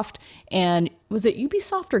Ubisoft, and was it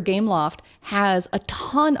Ubisoft or Gameloft has a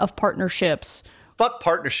ton of partnerships fuck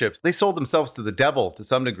partnerships. They sold themselves to the devil to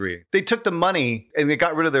some degree. They took the money and they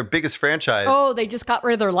got rid of their biggest franchise. Oh, they just got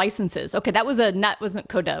rid of their licenses. Okay, that wasn't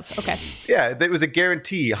co-dev. Okay. Yeah, it was a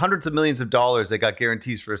guarantee. Hundreds of millions of dollars. They got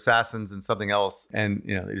guarantees for Assassins and something else. And,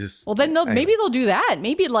 they just... Well, then maybe they'll do that.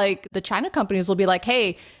 Maybe like the China companies will be like,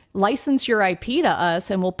 hey, license your IP to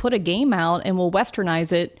us and we'll put a game out and we'll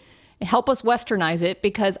westernize it. Help us westernize it,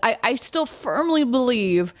 because I still firmly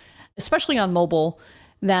believe, especially on mobile,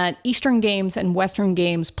 that Eastern games and Western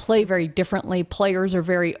games play very differently. Players are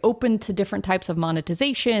very open to different types of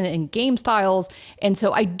monetization and game styles. And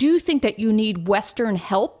so I do think that you need Western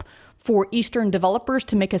help for Eastern developers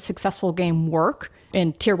to make a successful game work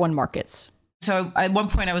in tier 1 markets. So at one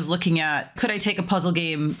point I was looking at, could I take a puzzle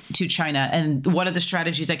game to China? And one of the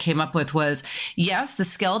strategies I came up with was, yes, the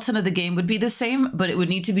skeleton of the game would be the same, but it would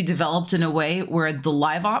need to be developed in a way where the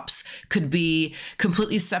live ops could be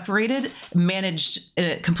completely separated, managed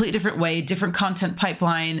in a completely different way, different content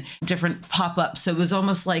pipeline, different pop-ups. So it was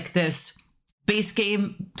almost like this base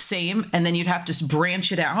game, same, and then you'd have to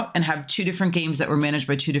branch it out and have 2 different games that were managed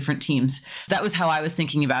by 2 different teams. That was how I was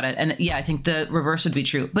thinking about it. And yeah, I think the reverse would be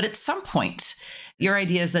true. But at some point, your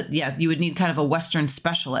idea is that, yeah, you would need kind of a Western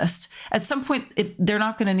specialist. At some point, they're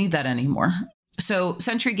not going to need that anymore. So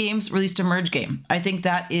Century Games released a merge game. I think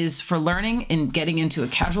that is for learning and getting into a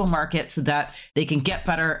casual market so that they can get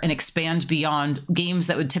better and expand beyond games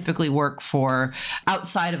that would typically work for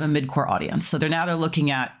outside of a mid-core audience. So they're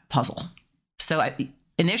looking at puzzle. So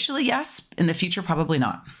initially, yes. In the future, probably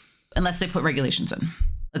not, unless they put regulations in.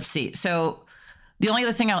 Let's see. So the only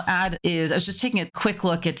other thing I'll add is I was just taking a quick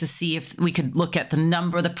look to see if we could look at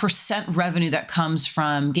the percent revenue that comes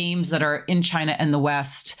from games that are in China and the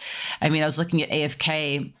West. I mean, I was looking at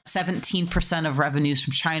AFK, 17% of revenues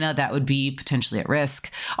from China. That would be potentially at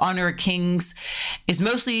risk. Honor of Kings is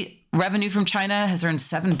mostly revenue from China, has earned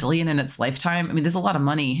 $7 billion in its lifetime. I mean, there's a lot of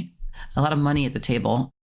money at the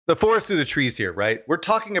table. The forest through the trees here, right? We're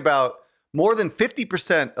talking about more than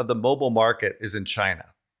 50% of the mobile market is in China,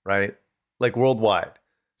 right? Like worldwide.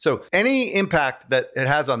 So any impact that it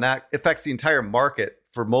has on that affects the entire market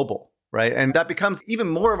for mobile, right? And that becomes even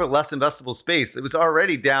more of a less investable space. It was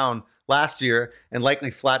already down last year and likely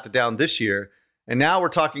flat to down this year. And now we're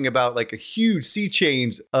talking about like a huge sea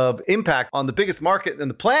change of impact on the biggest market in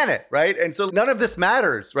the planet, right? And so none of this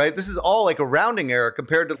matters, right? This is all like a rounding error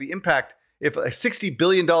compared to the impact. If a $60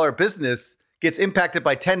 billion business gets impacted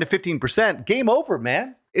by 10 to 15%, game over,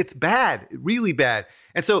 man. It's bad, really bad.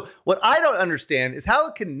 And so what I don't understand is how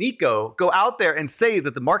can Nico go out there and say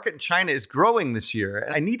that the market in China is growing this year?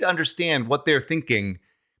 And I need to understand what they're thinking,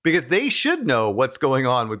 because they should know what's going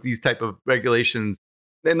on with these type of regulations.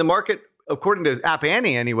 And the market, according to App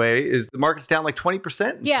Annie anyway, is the market's down like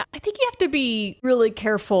 20%. Yeah, I think you have to be really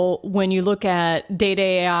careful when you look at data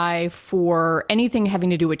AI for anything having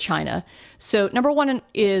to do with China. So number one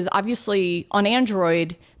is obviously on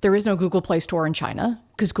Android, there is no Google Play Store in China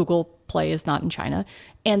because Google Play is not in China.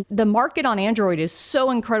 And the market on Android is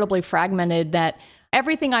so incredibly fragmented that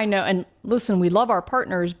everything I know, and listen, we love our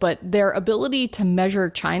partners, but their ability to measure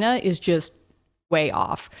China is just way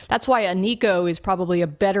off. That's why a Nico is probably a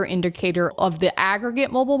better indicator of the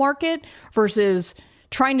aggregate mobile market versus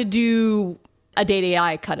trying to do a data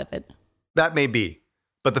AI cut of it. That may be.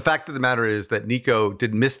 But the fact of the matter is that Nico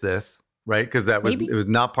did miss this, right? Because it was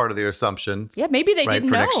not part of their assumptions. Yeah, maybe they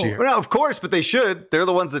didn't know. Next year. Well, no, of course, but they should. They're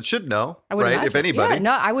the ones that should know, right? Imagine. If anybody. Yeah,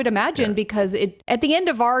 no, I would imagine because at the end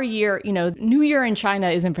of our year, New Year in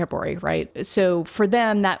China is in February, right? So for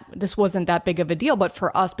them, this wasn't that big of a deal, but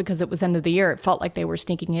for us, because it was end of the year, it felt like they were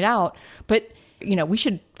sneaking it out. But, we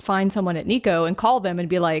should find someone at Nico and call them and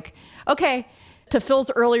be like, okay, to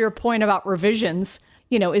Phil's earlier point about revisions,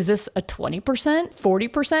 is this a 20%,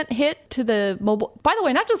 40% hit to the mobile? By the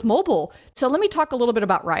way, not just mobile. So let me talk a little bit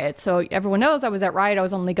about Riot. So everyone knows I was at Riot. I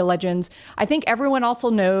was on League of Legends. I think everyone also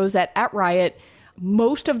knows that at Riot,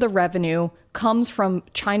 most of the revenue comes from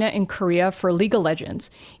China and Korea for League of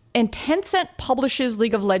Legends. And Tencent publishes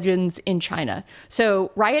League of Legends in China.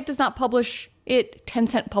 So Riot does not publish it.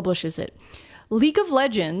 Tencent publishes it. League of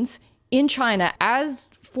Legends in China, as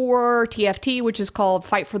for TFT, which is called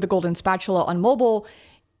Fight for the Golden Spatula on mobile,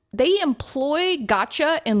 they employ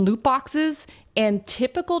gacha and loot boxes and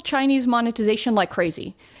typical Chinese monetization like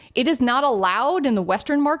crazy. It is not allowed in the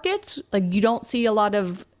Western markets. Like you don't see a lot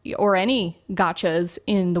of or any gachas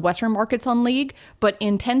in the Western markets on League, but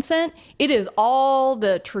in Tencent, it is all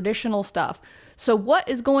the traditional stuff. So what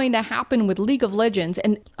is going to happen with League of Legends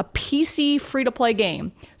and a PC free-to-play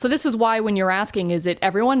game? So this is why when you're asking, is it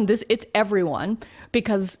everyone? It's everyone,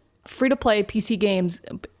 because free-to-play PC games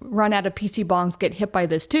run out of PC bongs, get hit by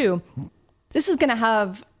this too. This is going to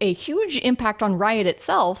have a huge impact on Riot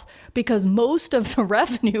itself because most of the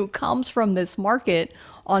revenue comes from this market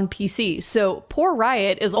on PC. So poor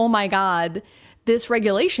Riot is, oh my God, this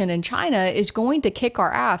regulation in China is going to kick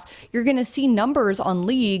our ass. You're going to see numbers on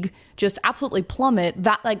League just absolutely plummet.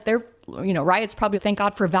 That like they're, Riot's probably, thank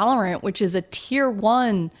God for Valorant, which is a tier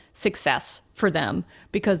 1 success for them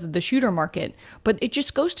because of the shooter market. But it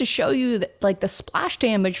just goes to show you that like the splash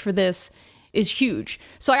damage for this is huge.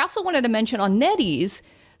 So I also wanted to mention on NetEase.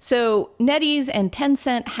 So NetEase and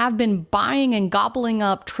Tencent have been buying and gobbling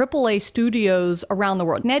up AAA studios around the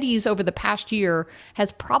world. NetEase over the past year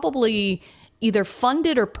has probably either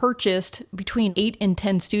funded or purchased between 8 and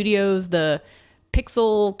 10 studios. The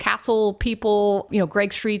Pixel Castle people,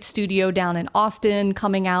 Greg Street studio down in Austin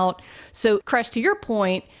coming out. So Crash, to your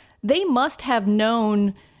point, they must have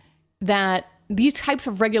known that these types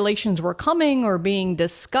of regulations were coming or being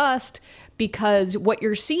discussed, because what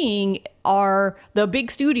you're seeing are the big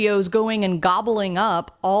studios going and gobbling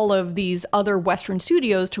up all of these other Western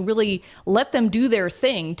studios to really let them do their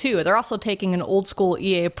thing too. They're also taking an old school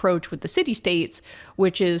EA approach with the city states,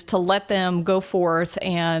 which is to let them go forth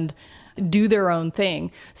and do their own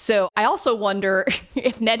thing. So I also wonder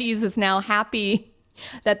if NetEase is now happy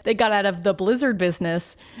that they got out of the Blizzard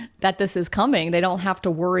business, that this is coming. They don't have to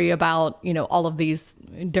worry about, all of these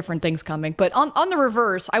different things coming. But on the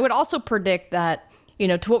reverse, I would also predict that,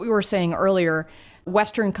 to what we were saying earlier,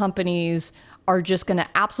 Western companies are just going to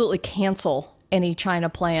absolutely cancel any China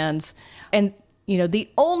plans. And, the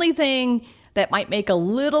only thing that might make a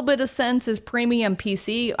little bit of sense is premium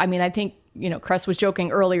PC. I mean, I think, Cress was joking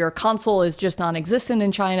earlier, console is just non-existent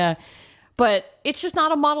in China. But it's just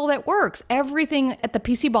not a model that works. Everything at the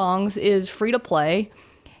PC bongs is free to play.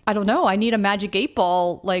 I don't know. I need a Magic 8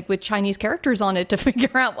 Ball like with Chinese characters on it to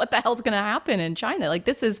figure out what the hell's going to happen in China. Like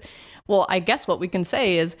this is, well, I guess what we can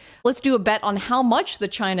say is let's do a bet on how much the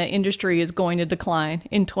China industry is going to decline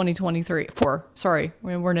in 2023. Sorry,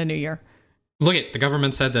 we're in a new year. Look the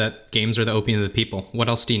government said that games are the opium of the people. What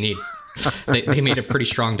else do you need? They made a pretty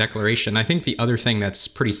strong declaration. I think the other thing that's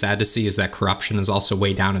pretty sad to see is that corruption is also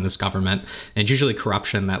way down in this government. And it's usually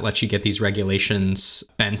corruption that lets you get these regulations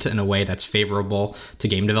bent in a way that's favorable to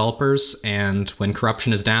game developers. And when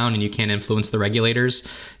corruption is down and you can't influence the regulators,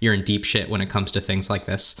 you're in deep shit when it comes to things like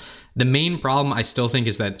this. The main problem I still think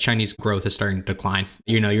is that Chinese growth is starting to decline.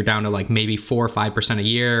 You're down to like maybe 4 or 5% a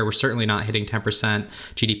year. We're certainly not hitting 10%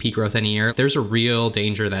 GDP growth any year. There's a real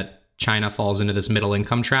danger that China falls into this middle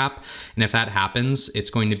income trap. And if that happens, it's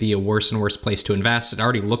going to be a worse and worse place to invest. It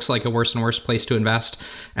already looks like a worse and worse place to invest.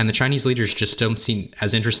 And the Chinese leaders just don't seem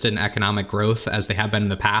as interested in economic growth as they have been in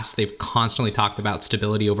the past. They've constantly talked about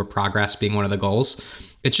stability over progress being one of the goals.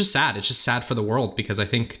 It's just sad. It's just sad for the world because I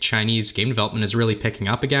think Chinese game development is really picking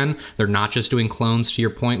up again. They're not just doing clones, to your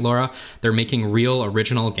point, Laura. They're making real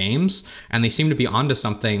original games, and they seem to be onto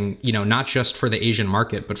something, not just for the Asian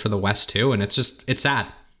market, but for the West too. And it's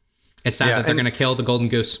sad. It's sad that they're going to kill the golden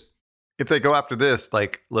goose. If they go after this,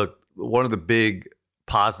 like, look, one of the big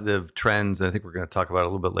positive trends, and I think we're going to talk about a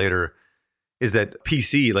little bit later, is that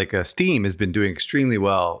PC, like Steam, has been doing extremely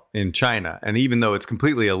well in China. And even though it's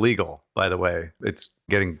completely illegal, by the way, it's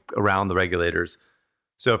getting around the regulators.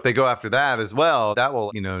 So if they go after that as well, that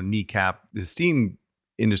will, kneecap the Steam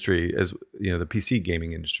industry as, the PC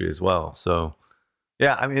gaming industry as well. So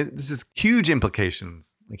yeah, I mean, this is huge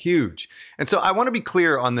implications, like huge. And so I want to be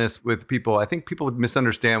clear on this with people. I think people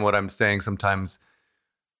misunderstand what I'm saying sometimes.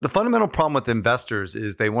 The fundamental problem with investors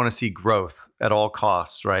is they want to see growth at all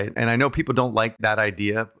costs, right? And I know people don't like that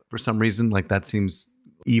idea for some reason, like that seems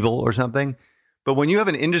evil or something. But when you have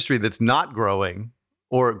an industry that's not growing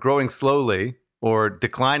or growing slowly or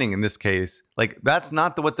declining in this case, like that's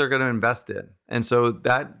not what they're going to invest in. And so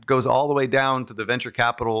that goes all the way down to the venture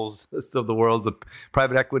capitals of the world, the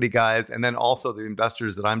private equity guys, and then also the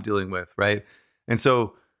investors that I'm dealing with, right? And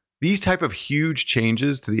so these type of huge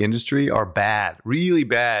changes to the industry are bad, really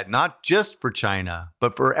bad, not just for China,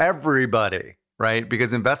 but for everybody, right?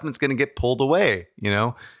 Because investment's going to get pulled away,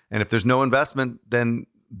 and if there's no investment, then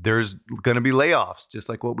there's going to be layoffs, just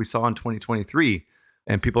like what we saw in 2023.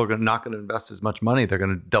 And people are not going to invest as much money. They're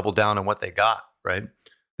going to double down on what they got, right?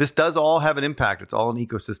 This does all have an impact. It's all an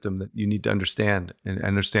ecosystem that you need to understand and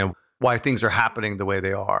understand why things are happening the way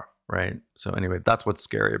they are, right? So anyway, that's what's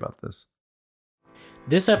scary about this.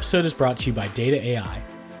 This episode is brought to you by Data AI.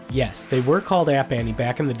 Yes, they were called App Annie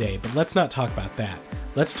back in the day, but let's not talk about that.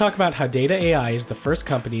 Let's talk about how Data AI is the first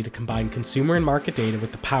company to combine consumer and market data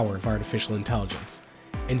with the power of artificial intelligence.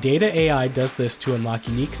 And Data AI does this to unlock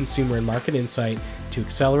unique consumer and market insight to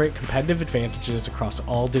accelerate competitive advantages across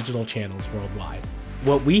all digital channels worldwide.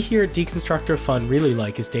 What we here at Deconstructor Fun really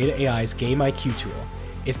like is Data AI's Game IQ tool.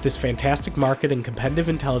 It's this fantastic market and competitive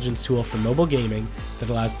intelligence tool for mobile gaming that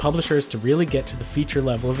allows publishers to really get to the feature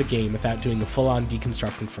level of a game without doing a full-on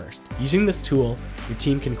deconstructing first. Using this tool, your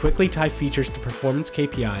team can quickly tie features to performance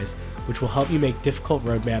KPIs, which will help you make difficult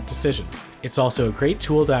roadmap decisions. It's also a great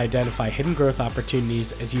tool to identify hidden growth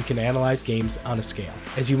opportunities as you can analyze games on a scale.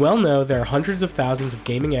 As you well know, there are hundreds of thousands of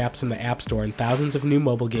gaming apps in the App Store and thousands of new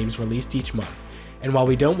mobile games released each month. And while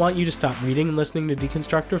we don't want you to stop reading and listening to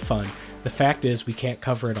Deconstructor Fun, the fact is we can't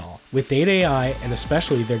cover it all. With Data AI, and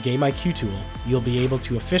especially their Game IQ tool, you'll be able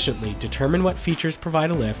to efficiently determine what features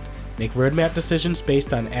provide a lift, make roadmap decisions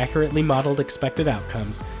based on accurately modeled expected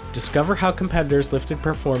outcomes, discover how competitors lifted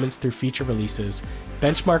performance through feature releases,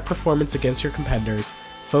 benchmark performance against your competitors,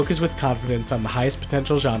 focus with confidence on the highest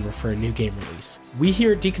potential genre for a new game release. We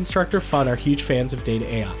here at Deconstructor Fun are huge fans of Data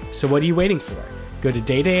AI, so what are you waiting for? Go to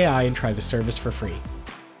Data AI and try the service for free.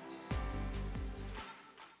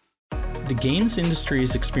 The games industry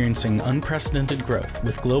is experiencing unprecedented growth,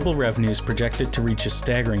 with global revenues projected to reach a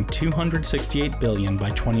staggering $268 billion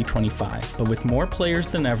by 2025. But with more players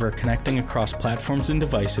than ever connecting across platforms and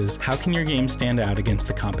devices, how can your game stand out against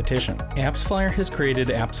the competition? AppsFlyer has created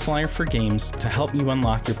AppsFlyer for Games to help you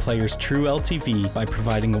unlock your players' true LTV by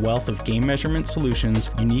providing a wealth of game measurement solutions,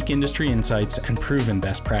 unique industry insights, and proven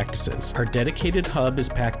best practices. Our dedicated hub is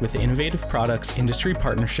packed with innovative products, industry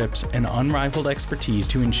partnerships, and unrivaled expertise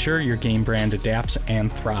to ensure your game brand adapts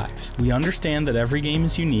and thrives. We understand that every game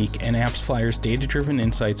is unique, and AppsFlyer's data-driven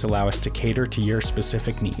insights allow us to cater to your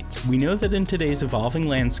specific needs. We know that in today's evolving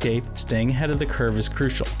landscape, staying ahead of the curve is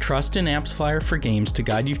crucial. Trust in AppsFlyer for Games to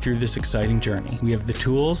guide you through this exciting journey. We have the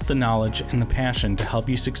tools, the knowledge, and the passion to help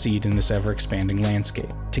you succeed in this ever-expanding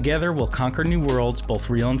landscape. Together, we'll conquer new worlds,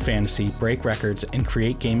 both real and fantasy, break records, and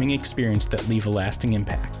create gaming experience that leave a lasting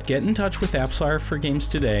impact. Get in touch with AppsFlyer for Games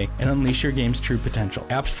today and unleash your game's true potential.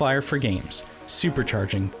 AppsFlyer for Games,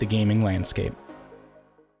 supercharging the gaming landscape.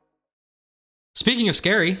 Speaking of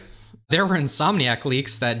scary, there were Insomniac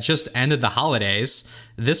leaks that just ended the holidays.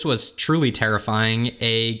 This was truly terrifying.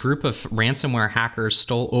 A group of ransomware hackers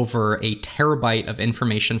stole over a terabyte of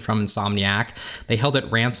information from Insomniac. They held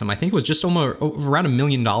it ransom. I think it was just around $1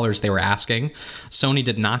 million they were asking. Sony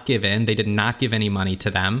did not give in. They did not give any money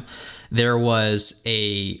to them. There was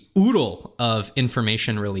a oodle of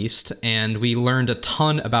information released, and we learned a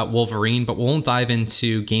ton about Wolverine, but we won't dive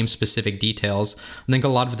into game-specific details. I think a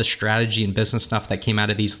lot of the strategy and business stuff that came out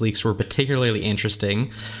of these leaks were particularly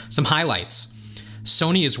interesting. Some highlights.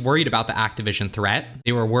 Sony is worried about the Activision threat.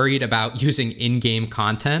 They were worried about using in-game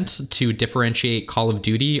content to differentiate Call of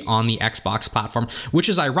Duty on the Xbox platform, which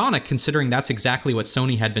is ironic considering that's exactly what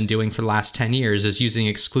Sony had been doing for the last 10 years, is using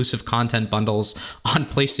exclusive content bundles on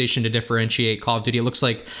PlayStation to differentiate Call of Duty. It looks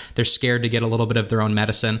like they're scared to get a little bit of their own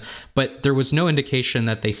medicine, but there was no indication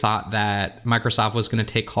that they thought that Microsoft was going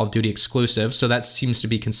to take Call of Duty exclusive, so that seems to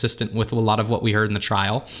be consistent with a lot of what we heard in the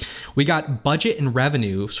trial. We got budget and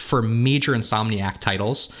revenues for major Insomniac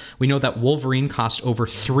titles. We know that Wolverine cost over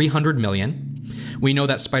 $300 million. We know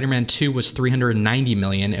that Spider-Man 2 was $390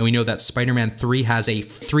 million, and we know that Spider-Man 3 has a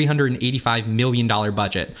 $385 million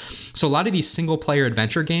budget. So a lot of these single-player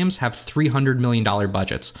adventure games have $300 million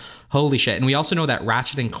budgets. Holy shit. And we also know that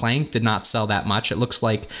Ratchet & Clank did not sell that much. It looks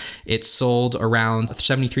like it sold around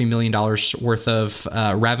 $73 million worth of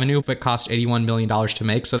revenue, but cost $81 million to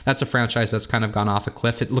make. So that's a franchise that's kind of gone off a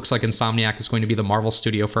cliff. It looks like Insomniac is going to be the Marvel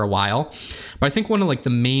studio for a while. But I think one of the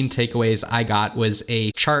main takeaways I got was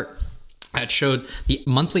a chart that showed the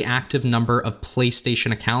monthly active number of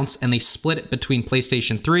PlayStation accounts, and they split it between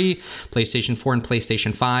PlayStation 3, PlayStation 4, and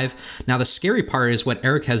PlayStation 5. Now, the scary part is what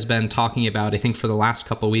Eric has been talking about, I think, for the last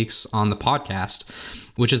couple of weeks on the podcast,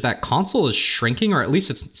 which is that console is shrinking, or at least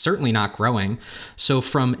it's certainly not growing. So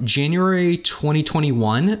from January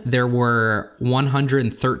 2021, there were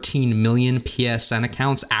 113 million PSN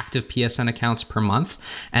accounts, active PSN accounts per month.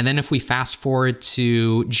 And then if we fast forward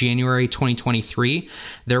to January 2023,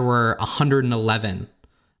 there were 111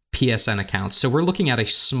 PSN accounts. So we're looking at a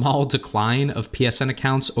small decline of PSN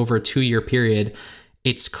accounts over a 2-year period.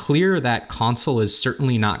 It's clear that console is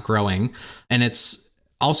certainly not growing, and it's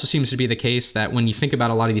also seems to be the case that when you think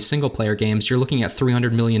about a lot of these single player games, you're looking at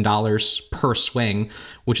 $300 million per swing,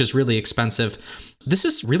 which is really expensive. This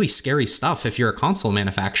is really scary stuff if you're a console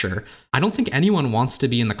manufacturer. I don't think anyone wants to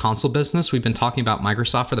be in the console business. We've been talking about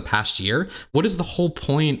Microsoft for the past year. What is the whole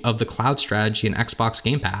point of the cloud strategy in Xbox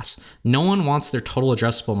Game Pass? No one wants their total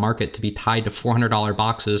addressable market to be tied to $400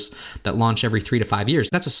 boxes that launch every 3 to 5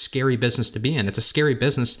 years. That's a scary business to be in. It's a scary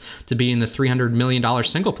business to be in the $300 million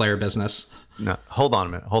single player business. No, hold on a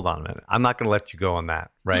minute. I'm not going to let you go on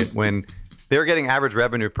that, right? When they're getting average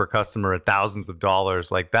revenue per customer at thousands of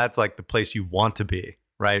dollars. Like that's like the place you want to be,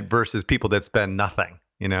 right? Versus people that spend nothing,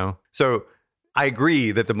 So I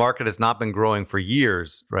agree that the market has not been growing for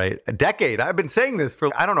years, right? A decade. I've been saying this for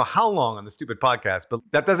I don't know how long on the stupid podcast, but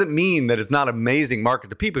that doesn't mean that it's not an amazing market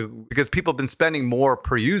to people because people have been spending more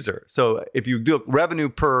per user. So if you do revenue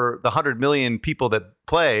per the 100 million people that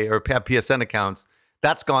play or have PSN accounts,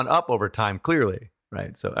 that's gone up over time, clearly,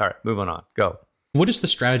 right? So, all right, moving on. Go. What is the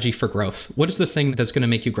strategy for growth? What is the thing that's going to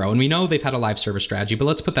make you grow? And we know they've had a live service strategy, but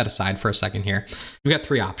let's put that aside for a second here. We've got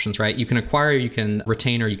three options, right? You can acquire, you can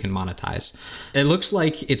retain, or you can monetize. It looks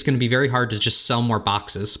like it's going to be very hard to just sell more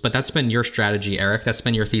boxes, but that's been your strategy, Eric. That's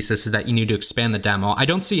been your thesis, is that you need to expand the demo. I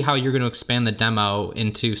don't see how you're going to expand the demo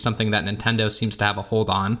into something that Nintendo seems to have a hold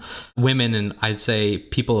on. Women and I'd say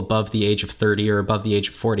people above the age of 30 or above the age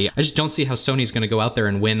of 40. I just don't see how Sony's going to go out there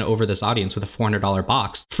and win over this audience with a $400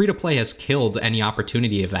 box. Free to play has killed any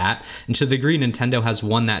opportunity of that. And to the degree Nintendo has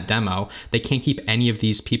won that demo, they can't keep any of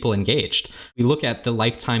these people engaged. We look at the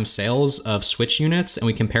lifetime sales of Switch units and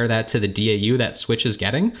we compare that to the DAU that Switch is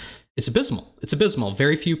getting. It's abysmal. It's abysmal.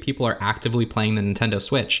 Very few people are actively playing the Nintendo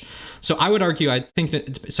Switch. So I would argue, I think that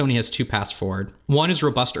Sony has two paths forward. One is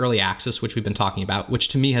robust early access, which we've been talking about, which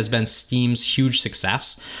to me has been Steam's huge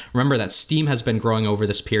success. Remember that Steam has been growing over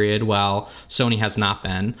this period while Sony has not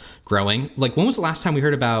been growing. Like, when was the last time we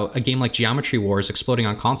heard about a game like Geometry Wars exploding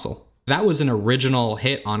on console? That was an original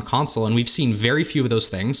hit on console, and we've seen very few of those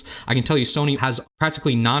things. I can tell you Sony has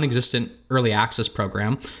practically non-existent early access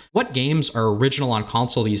program. What games are original on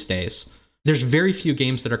console these days? There's very few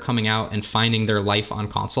games that are coming out and finding their life on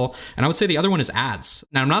console. And I would say the other one is ads.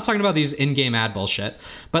 Now, I'm not talking about these in-game ad bullshit,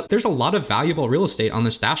 but there's a lot of valuable real estate on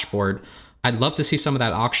this dashboard. I'd love to see some of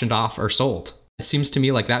that auctioned off or sold. It seems to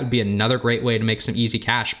me like that would be another great way to make some easy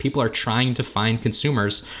cash. People are trying to find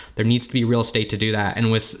consumers. There needs to be real estate to do that.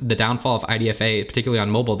 And with the downfall of IDFA, particularly on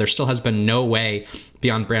mobile, there still has been no way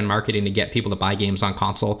beyond brand marketing to get people to buy games on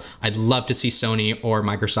console. I'd love to see Sony or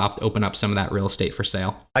Microsoft open up some of that real estate for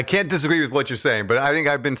sale. I can't disagree with what you're saying, but I think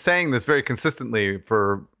I've been saying this very consistently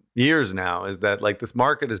for years now, is that like this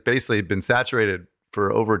market has basically been saturated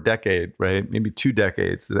for over a decade, right? Maybe 2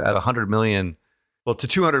 decades at 100 million. Well, to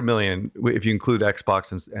 200 million if you include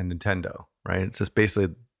Xbox and Nintendo, right? It's just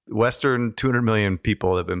basically Western 200 million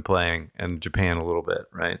people have been playing, and Japan a little bit,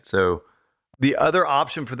 right? So the other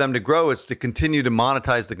option for them to grow is to continue to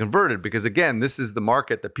monetize the converted, because again, this is the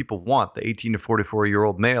market that people want, the 18 to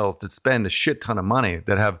 44-year-old males that spend a shit ton of money,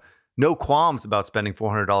 that have no qualms about spending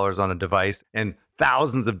 $400 on a device and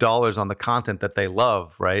thousands of dollars on the content that they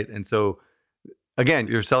love, right? And so again,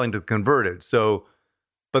 you're selling to the converted. So,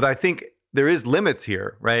 but I think there is limits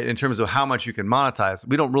here, right? In terms of how much you can monetize.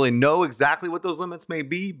 We don't really know exactly what those limits may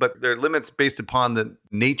be, but there are limits based upon the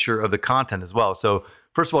nature of the content as well. So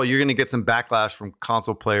first of all, you're going to get some backlash from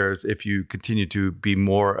console players if you continue to be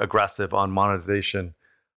more aggressive on monetization.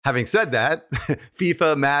 Having said that,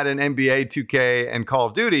 FIFA, Madden, NBA, 2K, and Call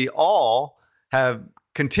of Duty all have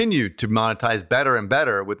continued to monetize better and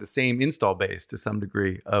better with the same install base to some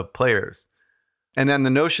degree of players. And then the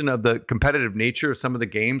notion of the competitive nature of some of the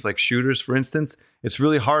games, like shooters, for instance, it's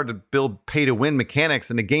really hard to build pay-to-win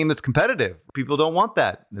mechanics in a game that's competitive. People don't want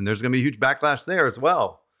that. And there's going to be a huge backlash there as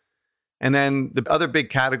well. And then the other big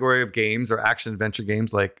category of games are action-adventure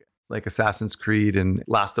games like Assassin's Creed and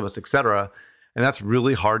Last of Us, etc. And that's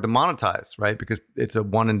really hard to monetize, right? Because it's a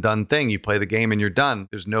one-and-done thing. You play the game and you're done.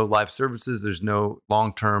 There's no live services. There's no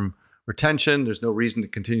long-term retention. There's no reason to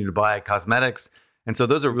continue to buy cosmetics. And so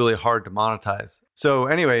those are really hard to monetize. So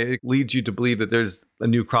anyway, it leads you to believe that there's a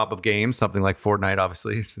new crop of games, something like Fortnite,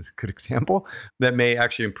 obviously, is a good example, that may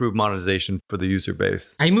actually improve monetization for the user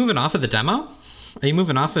base. Are you moving off of the demo? Are you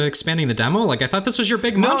moving off of expanding the demo? Like, I thought this was your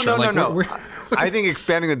big mantra. No. I think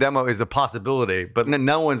expanding the demo is a possibility, but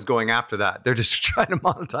no one's going after that. They're just trying to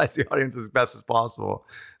monetize the audience as best as possible.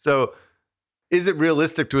 So is it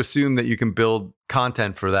realistic to assume that you can build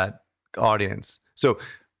content for that audience? So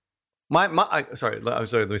let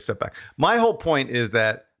me step back. My whole point is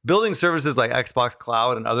that building services like Xbox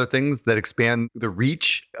Cloud and other things that expand the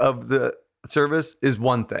reach of the service is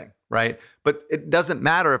one thing, right? But it doesn't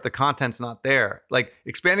matter if the content's not there. Like,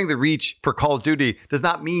 expanding the reach for Call of Duty does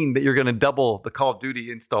not mean that you're going to double the Call of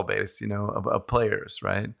Duty install base, of players,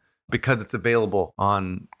 right? Because it's available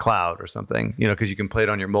on cloud or something, because you can play it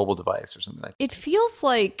on your mobile device or something like that. It feels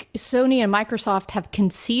like Sony and Microsoft have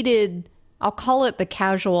conceded, I'll call it the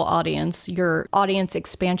casual audience, your audience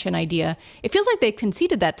expansion idea. It feels like they've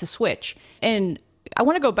conceded that to Switch. And I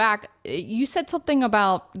want to go back. You said something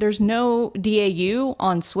about there's no DAU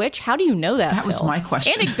on Switch. How do you know that? That was Phil? my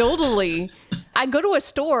question. Anecdotally, I go to a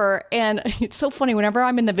store and it's so funny. Whenever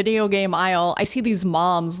I'm in the video game aisle, I see these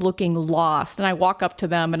moms looking lost and I walk up to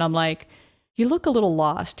them and I'm like, you look a little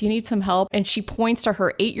lost. Do you need some help? And she points to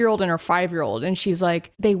her 8-year-old and her 5-year-old and she's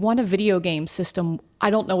like, they want a video game system. I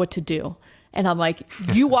don't know what to do. And I'm like,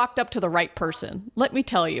 you walked up to the right person. Let me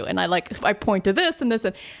tell you. And I point to this and this.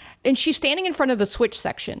 And she's standing in front of the Switch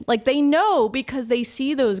section. Like they know because they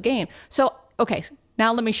see those games. So, okay,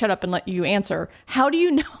 now let me shut up and let you answer. How do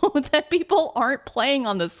you know that people aren't playing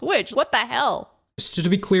on the Switch? What the hell? So to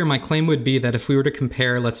be clear, my claim would be that if we were to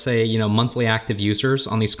compare, let's say, monthly active users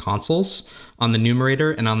on these consoles, on the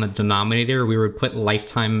numerator and on the denominator, we would put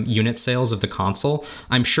lifetime unit sales of the console.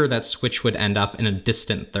 I'm sure that Switch would end up in a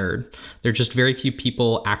distant third. There are just very few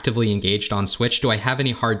people actively engaged on Switch. Do I have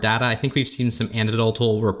any hard data? I think we've seen some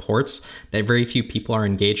anecdotal reports that very few people are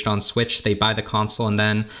engaged on Switch. They buy the console and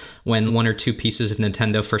then when 1 or 2 pieces of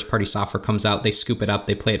Nintendo first-party software comes out, they scoop it up,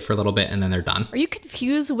 they play it for a little bit, and then they're done. Are you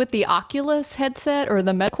confused with the Oculus headset or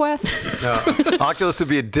the MetaQuest? No, Oculus would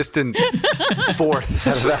be a distant fourth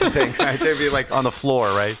out of that thing, right? They'd be like on the floor,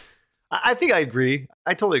 right? I think I agree.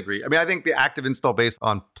 I totally agree. I mean, I think the active install base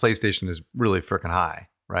on PlayStation is really freaking high,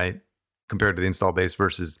 right? Compared to the install base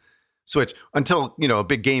versus Switch until, a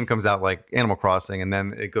big game comes out like Animal Crossing and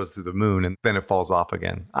then it goes through the moon and then it falls off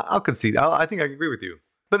again. I'll concede. I think I agree with you.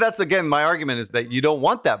 But that's, again, my argument is that you don't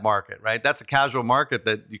want that market, right? That's a casual market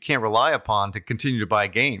that you can't rely upon to continue to buy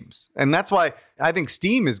games. And that's why I think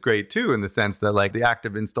Steam is great, too, in the sense that, like, the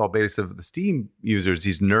active install base of the Steam users,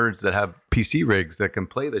 these nerds that have PC rigs that can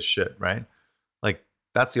play this shit, right? Like,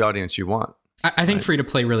 that's the audience you want. I think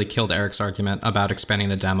free-to-play really killed Eric's argument about expanding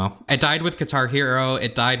the demo. It died with Guitar Hero.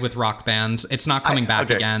 It died with Rock Band. It's not coming back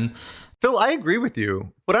again. Phil, I agree with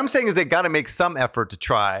you. What I'm saying is they got to make some effort to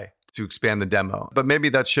try to expand the demo, but maybe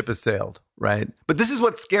that ship has sailed, right? But this is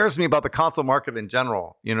what scares me about the console market in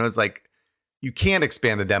general. It's like you can't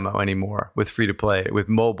expand the demo anymore with free to play, with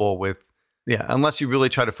mobile, unless you really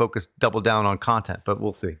try to double down on content, but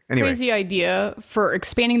we'll see. Anyway. Crazy idea for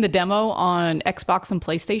expanding the demo on Xbox and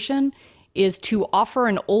PlayStation is to offer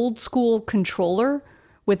an old school controller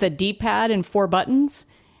with a D-pad and 4 buttons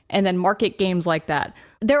and then market games like that.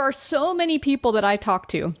 There are so many people that I talk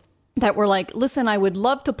to that were like, listen, I would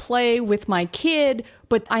love to play with my kid,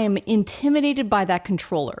 but I am intimidated by that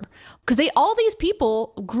controller. Because all these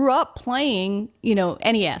people grew up playing,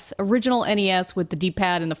 NES, original NES with the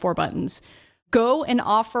D-pad and the 4 buttons. Go and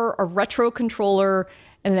offer a retro controller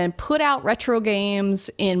and then put out retro games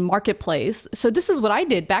in Marketplace. So this is what I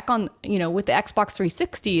did back on, with the Xbox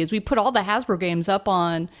 360 is we put all the Hasbro games up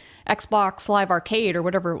on Xbox Live Arcade or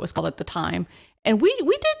whatever it was called at the time. And we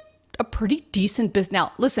did a pretty decent business.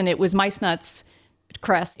 Now, listen, it was mice nuts,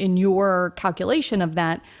 Crest, in your calculation of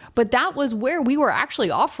that, but that was where we were actually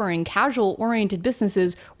offering casual-oriented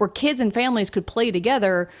businesses where kids and families could play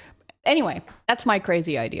together. Anyway, that's my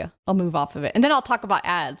crazy idea. I'll move off of it. And then I'll talk about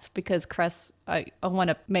ads because Crest, I want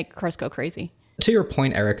to make Crest go crazy. To your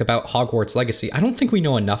point, Eric, about Hogwarts Legacy, I don't think we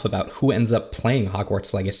know enough about who ends up playing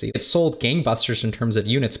Hogwarts Legacy. It sold gangbusters in terms of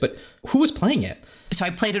units, but who was playing it? So I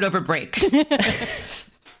played it over break.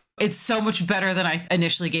 It's so much better than I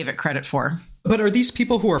initially gave it credit for. But are these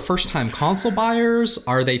people who are first-time console buyers?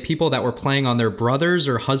 Are they people that were playing on their brother's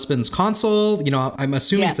or husband's console? I'm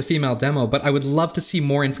assuming It's a female demo, but I would love to see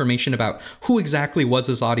more information about who exactly was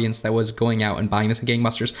this audience that was going out and buying this in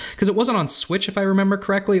gangbusters. Because it wasn't on Switch, if I remember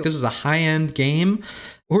correctly. This is a high-end game.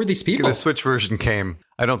 Who are these people? The Switch version came.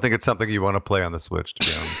 I don't think it's something you want to play on the Switch, to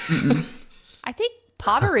be honest. I think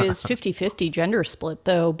Potter is 50-50 gender split,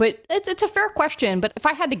 though, but it's a fair question. But if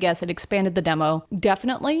I had to guess, it expanded the demo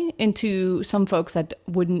definitely into some folks that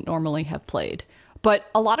wouldn't normally have played. But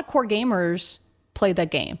a lot of core gamers played that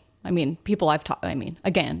game. I mean, people I've taught,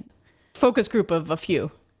 again, focus group of a few.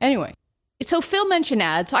 Anyway, so Phil mentioned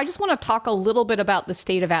ads. So I just want to talk a little bit about the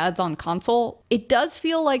state of ads on console. It does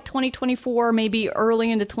feel like 2024, maybe early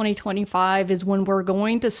into 2025 is when we're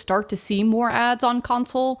going to start to see more ads on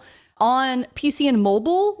console. On PC and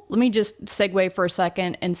mobile, let me just segue for a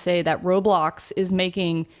second and say that Roblox is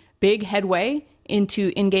making big headway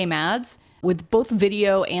into in-game ads with both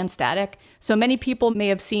video and static. So many people may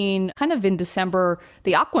have seen kind of in December,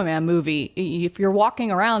 the Aquaman movie. If you're walking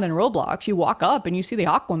around in Roblox, you walk up and you see the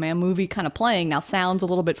Aquaman movie kind of playing. Now sounds a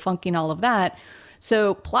little bit funky and all of that.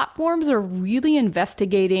 So platforms are really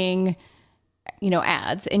investigating,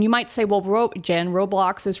 ads. And you might say, well,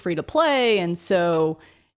 Roblox is free to play. And so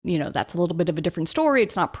that's a little bit of a different story.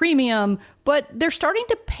 It's not premium, but they're starting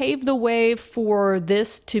to pave the way for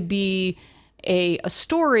this to be a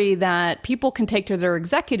story that people can take to their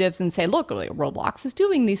executives and say, look, Roblox is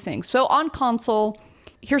doing these things. So on console,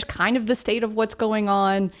 here's kind of the state of what's going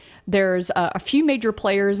on. There's a few major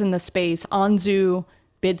players in the space: Anzu,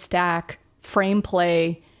 Bidstack,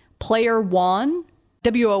 Frameplay, Player One,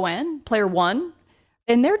 WON, Player One.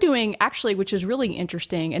 And they're doing, actually, which is really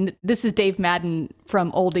interesting, and this is Dave Madden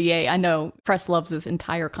from Old EA. I know Press loves this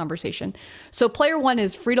entire conversation. So Player One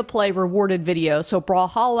is free-to-play rewarded video. So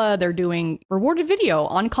Brawlhalla, they're doing rewarded video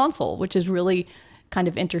on console, which is really kind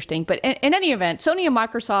of interesting. But in any event, Sony and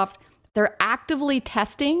Microsoft, they're actively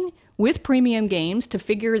testing with premium games to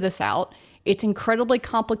figure this out. It's incredibly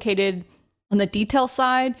complicated on the detail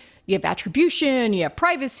side. You have attribution, you have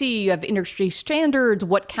privacy, you have industry standards,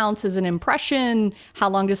 what counts as an impression, how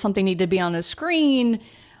long does something need to be on a screen.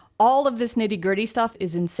 All of this nitty-gritty stuff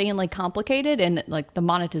is insanely complicated, and like the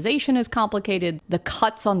monetization is complicated, the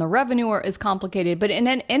cuts on the revenue is complicated. But in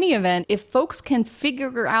any event, if folks can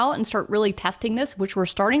figure out and start really testing this, which we're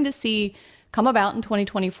starting to see come about in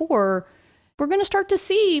 2024, we're going to start to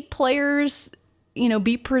see players,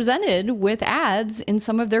 be presented with ads in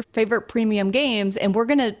some of their favorite premium games. And we're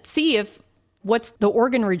going to see what's the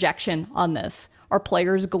organ rejection on this. Are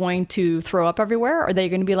players going to throw up everywhere? Are they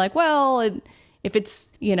going to be like, well, if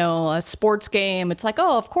it's, a sports game, it's like,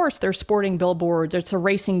 oh, of course there's sporting billboards. It's a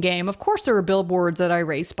racing game. Of course there are billboards that I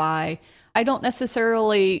race by. I don't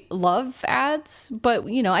necessarily love ads, but,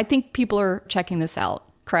 I think people are checking this out.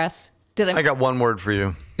 Cress, I got one word for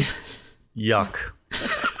you. Yuck.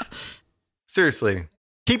 Seriously,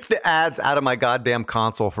 keep the ads out of my goddamn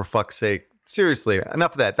console, for fuck's sake. Seriously,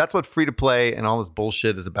 enough of that. That's what free to play and all this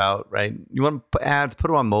bullshit is about, right? You want to put ads, put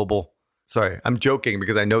them on mobile. Sorry, I'm joking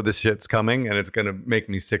because I know this shit's coming and it's going to make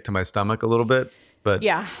me sick to my stomach a little bit. But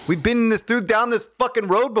yeah, we've been down this fucking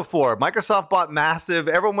road before. Microsoft bought Massive.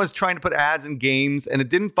 Everyone was trying to put ads in games and it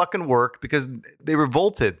didn't fucking work because they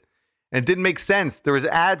revolted and it didn't make sense. There was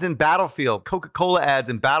ads in Battlefield, Coca-Cola ads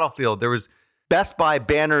in Battlefield. There was Best Buy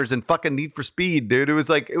banners and fucking Need for Speed, dude. It was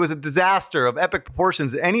a disaster of epic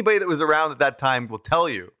proportions. Anybody that was around at that time will tell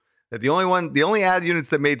you that the only ad units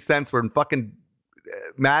that made sense were in fucking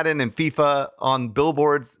Madden and FIFA on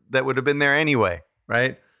billboards that would have been there anyway,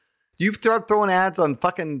 right? You start throwing ads on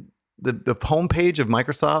fucking the homepage of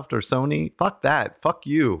Microsoft or Sony, fuck that. Fuck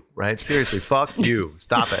you, right? Seriously, fuck you.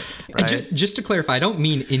 Stop it. Right? Just to clarify, I don't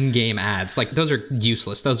mean in-game ads. Like, those are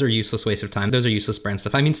useless. Those are useless waste of time. Those are useless brand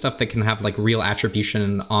stuff. I mean stuff that can have, like, real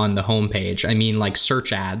attribution on the homepage. I mean, like,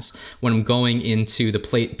 search ads when I'm going into the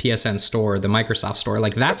PSN store, the Microsoft store.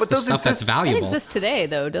 Like, that's the stuff that's valuable. That exists today,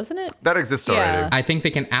 though, doesn't it? That exists already. I think they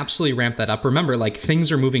can absolutely ramp that up. Remember, like,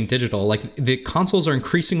 things are moving digital. Like, the consoles are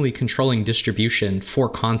increasingly controlling distribution for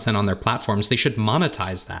content on their platforms. They should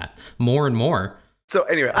monetize that more and more. So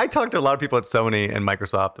anyway, I talked to a lot of people at Sony and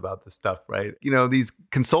Microsoft about this stuff, right? These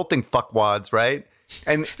consulting fuckwads, right?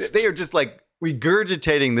 And they are just like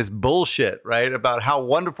regurgitating this bullshit, right? About how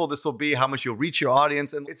wonderful this will be, how much you'll reach your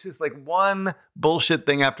audience. And it's just like one bullshit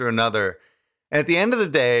thing after another. And at the end of the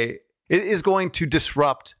day, it is going to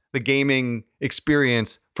disrupt the gaming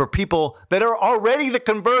experience for people that are already the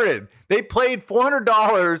converted. They paid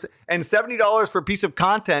 $400 and $70 for a piece of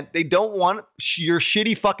content. They don't want your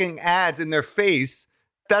shitty fucking ads in their face.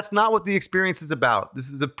 That's not what the experience is about. This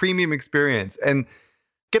is a premium experience. And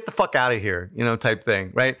get the fuck out of here, type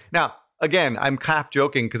thing, right? Now, again, I'm half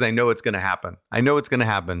joking because I know it's going to happen. It's going to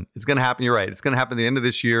happen. You're right. It's going to happen at the end of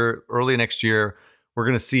this year, early next year. We're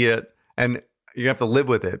going to see it. And you have to live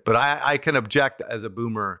with it. But I can object as a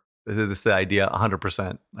boomer to this idea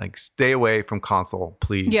 100%. Like, stay away from console,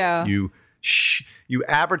 please. Yeah. You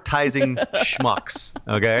advertising schmucks.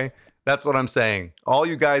 Okay? That's what I'm saying. All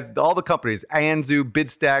you guys, all the companies, Anzu,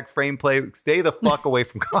 Bidstack, Frameplay, stay the fuck away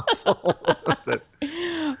from console.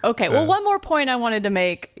 Okay. Well, one more point I wanted to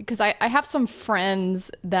make, because I have some friends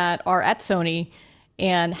that are at Sony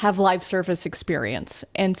and have live service experience.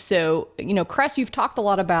 And so, Cress, you've talked a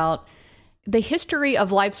lot about the history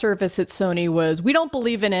of live service at Sony was, we don't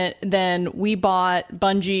believe in it, then we bought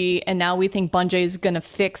Bungie, and now we think Bungie is going to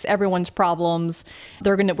fix everyone's problems.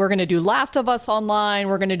 We're going to do Last of Us online.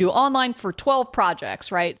 We're going to do online for 12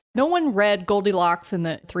 projects, right? No one read Goldilocks and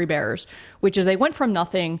the Three Bears, which is they went from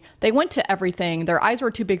nothing. They went to everything. Their eyes were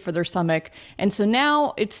too big for their stomach. And so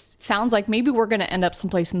now it sounds like maybe we're going to end up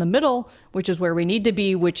someplace in the middle, which is where we need to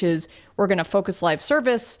be, which is we're going to focus live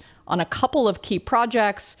service on a couple of key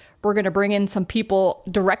projects. We're going to bring in some people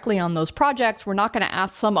directly on those projects. We're not going to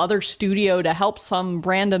ask some other studio to help some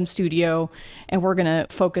random studio, and we're going to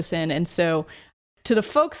focus in. And so to the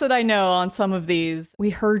folks that I know on some of these,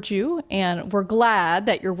 we heard you, and we're glad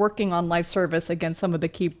that you're working on live service against some of the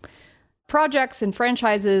key projects and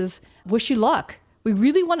franchises, wish you luck. We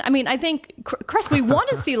really want, I think, Chris, we want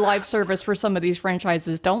to see live service for some of these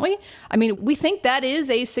franchises, don't we? I mean, we think that is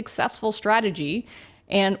a successful strategy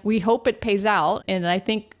and we hope it pays out. And I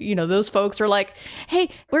think, those folks are like, hey,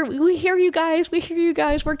 we hear you guys.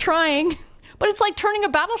 We're trying. But it's like turning a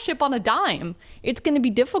battleship on a dime. It's going to be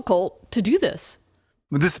difficult to do this.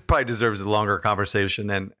 This probably deserves a longer conversation.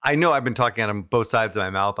 And I know I've been talking on both sides of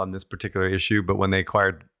my mouth on this particular issue, but when they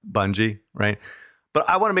acquired Bungie, right? But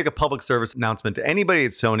I want to make a public service announcement to anybody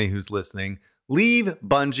at Sony who's listening. Leave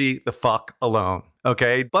Bungie the fuck alone,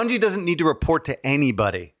 okay? Bungie doesn't need to report to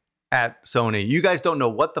anybody at Sony. You guys don't know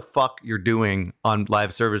what the fuck you're doing on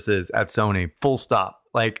live services at Sony, full stop.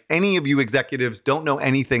 Like, any of you executives don't know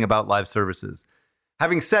anything about live services.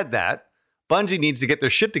 Having said that, Bungie needs to get their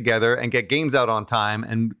shit together and get games out on time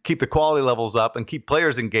and keep the quality levels up and keep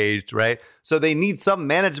players engaged, right? So they need some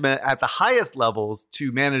management at the highest levels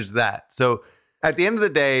to manage that. So at the end of the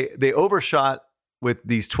day, they overshot with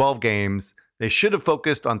these 12 games. They should have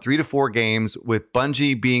focused on 3 to 4 games, with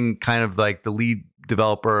Bungie being kind of like the lead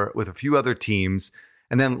developer with a few other teams,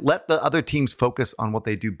 and then let the other teams focus on what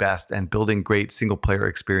they do best and building great single player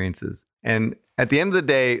experiences. And at the end of the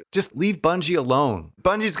day, just leave Bungie alone.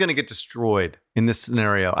 Bungie's going to get destroyed in this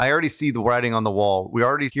scenario. I already see the writing on the wall. We're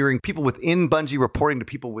already hearing people within Bungie reporting to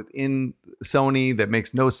people within Sony that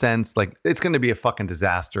makes no sense. Like, it's going to be a fucking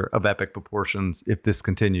disaster of epic proportions if this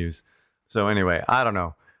continues. So anyway, I don't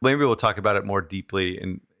know. Maybe we'll talk about it more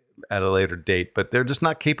deeply at a later date, but they're just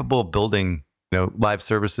not capable of building, live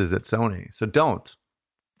services at Sony. So don't.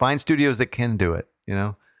 Find studios that can do it,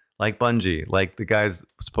 like Bungie, like the guys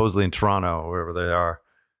supposedly in Toronto or wherever they are.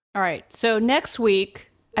 All right. So next week,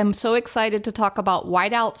 I'm so excited to talk about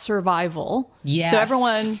Whiteout Survival. Yes. So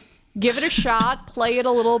everyone, give it a shot, play it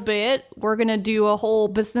a little bit. We're going to do a whole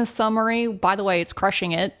business summary. By the way, it's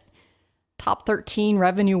crushing it. Top 13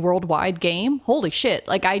 revenue worldwide game. Holy shit.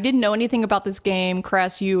 Like, I didn't know anything about this game.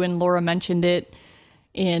 Cress, you and Laura mentioned it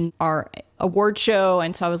in our award show.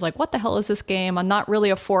 And so I was like, what the hell is this game? I'm not really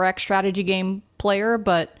a 4X strategy game player,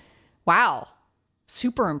 but wow,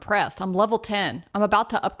 super impressed. I'm level 10. I'm about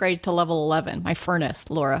to upgrade to level 11, my furnace.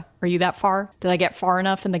 Laura, are you that far? Did I get far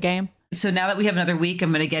enough in the game? So now that we have another week,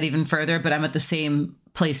 I'm going to get even further, but I'm at the same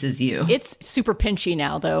place as you. It's super pinchy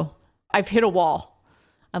now, though. I've hit a wall.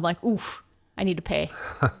 I'm like, oof, I need to pay.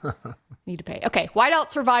 Okay,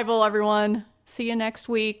 Whiteout Survival, everyone. See you next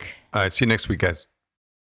week. All right, see you next week, guys.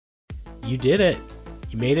 You did it.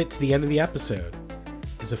 You made it to the end of the episode.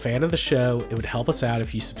 As a fan of the show, it would help us out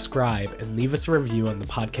if you subscribe and leave us a review on the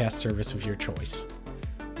podcast service of your choice.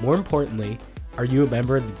 More importantly, are you a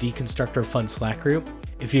member of the Deconstructor of Fun Slack group?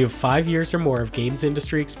 If you have 5 years or more of games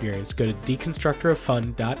industry experience, go to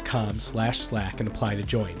deconstructoroffun.com/Slack and apply to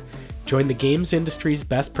join. Join the games industry's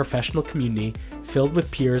best professional community filled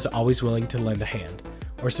with peers always willing to lend a hand.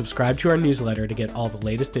 Or subscribe to our newsletter to get all the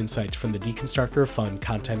latest insights from the Deconstructor of Fun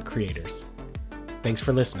content creators. Thanks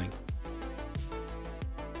for listening.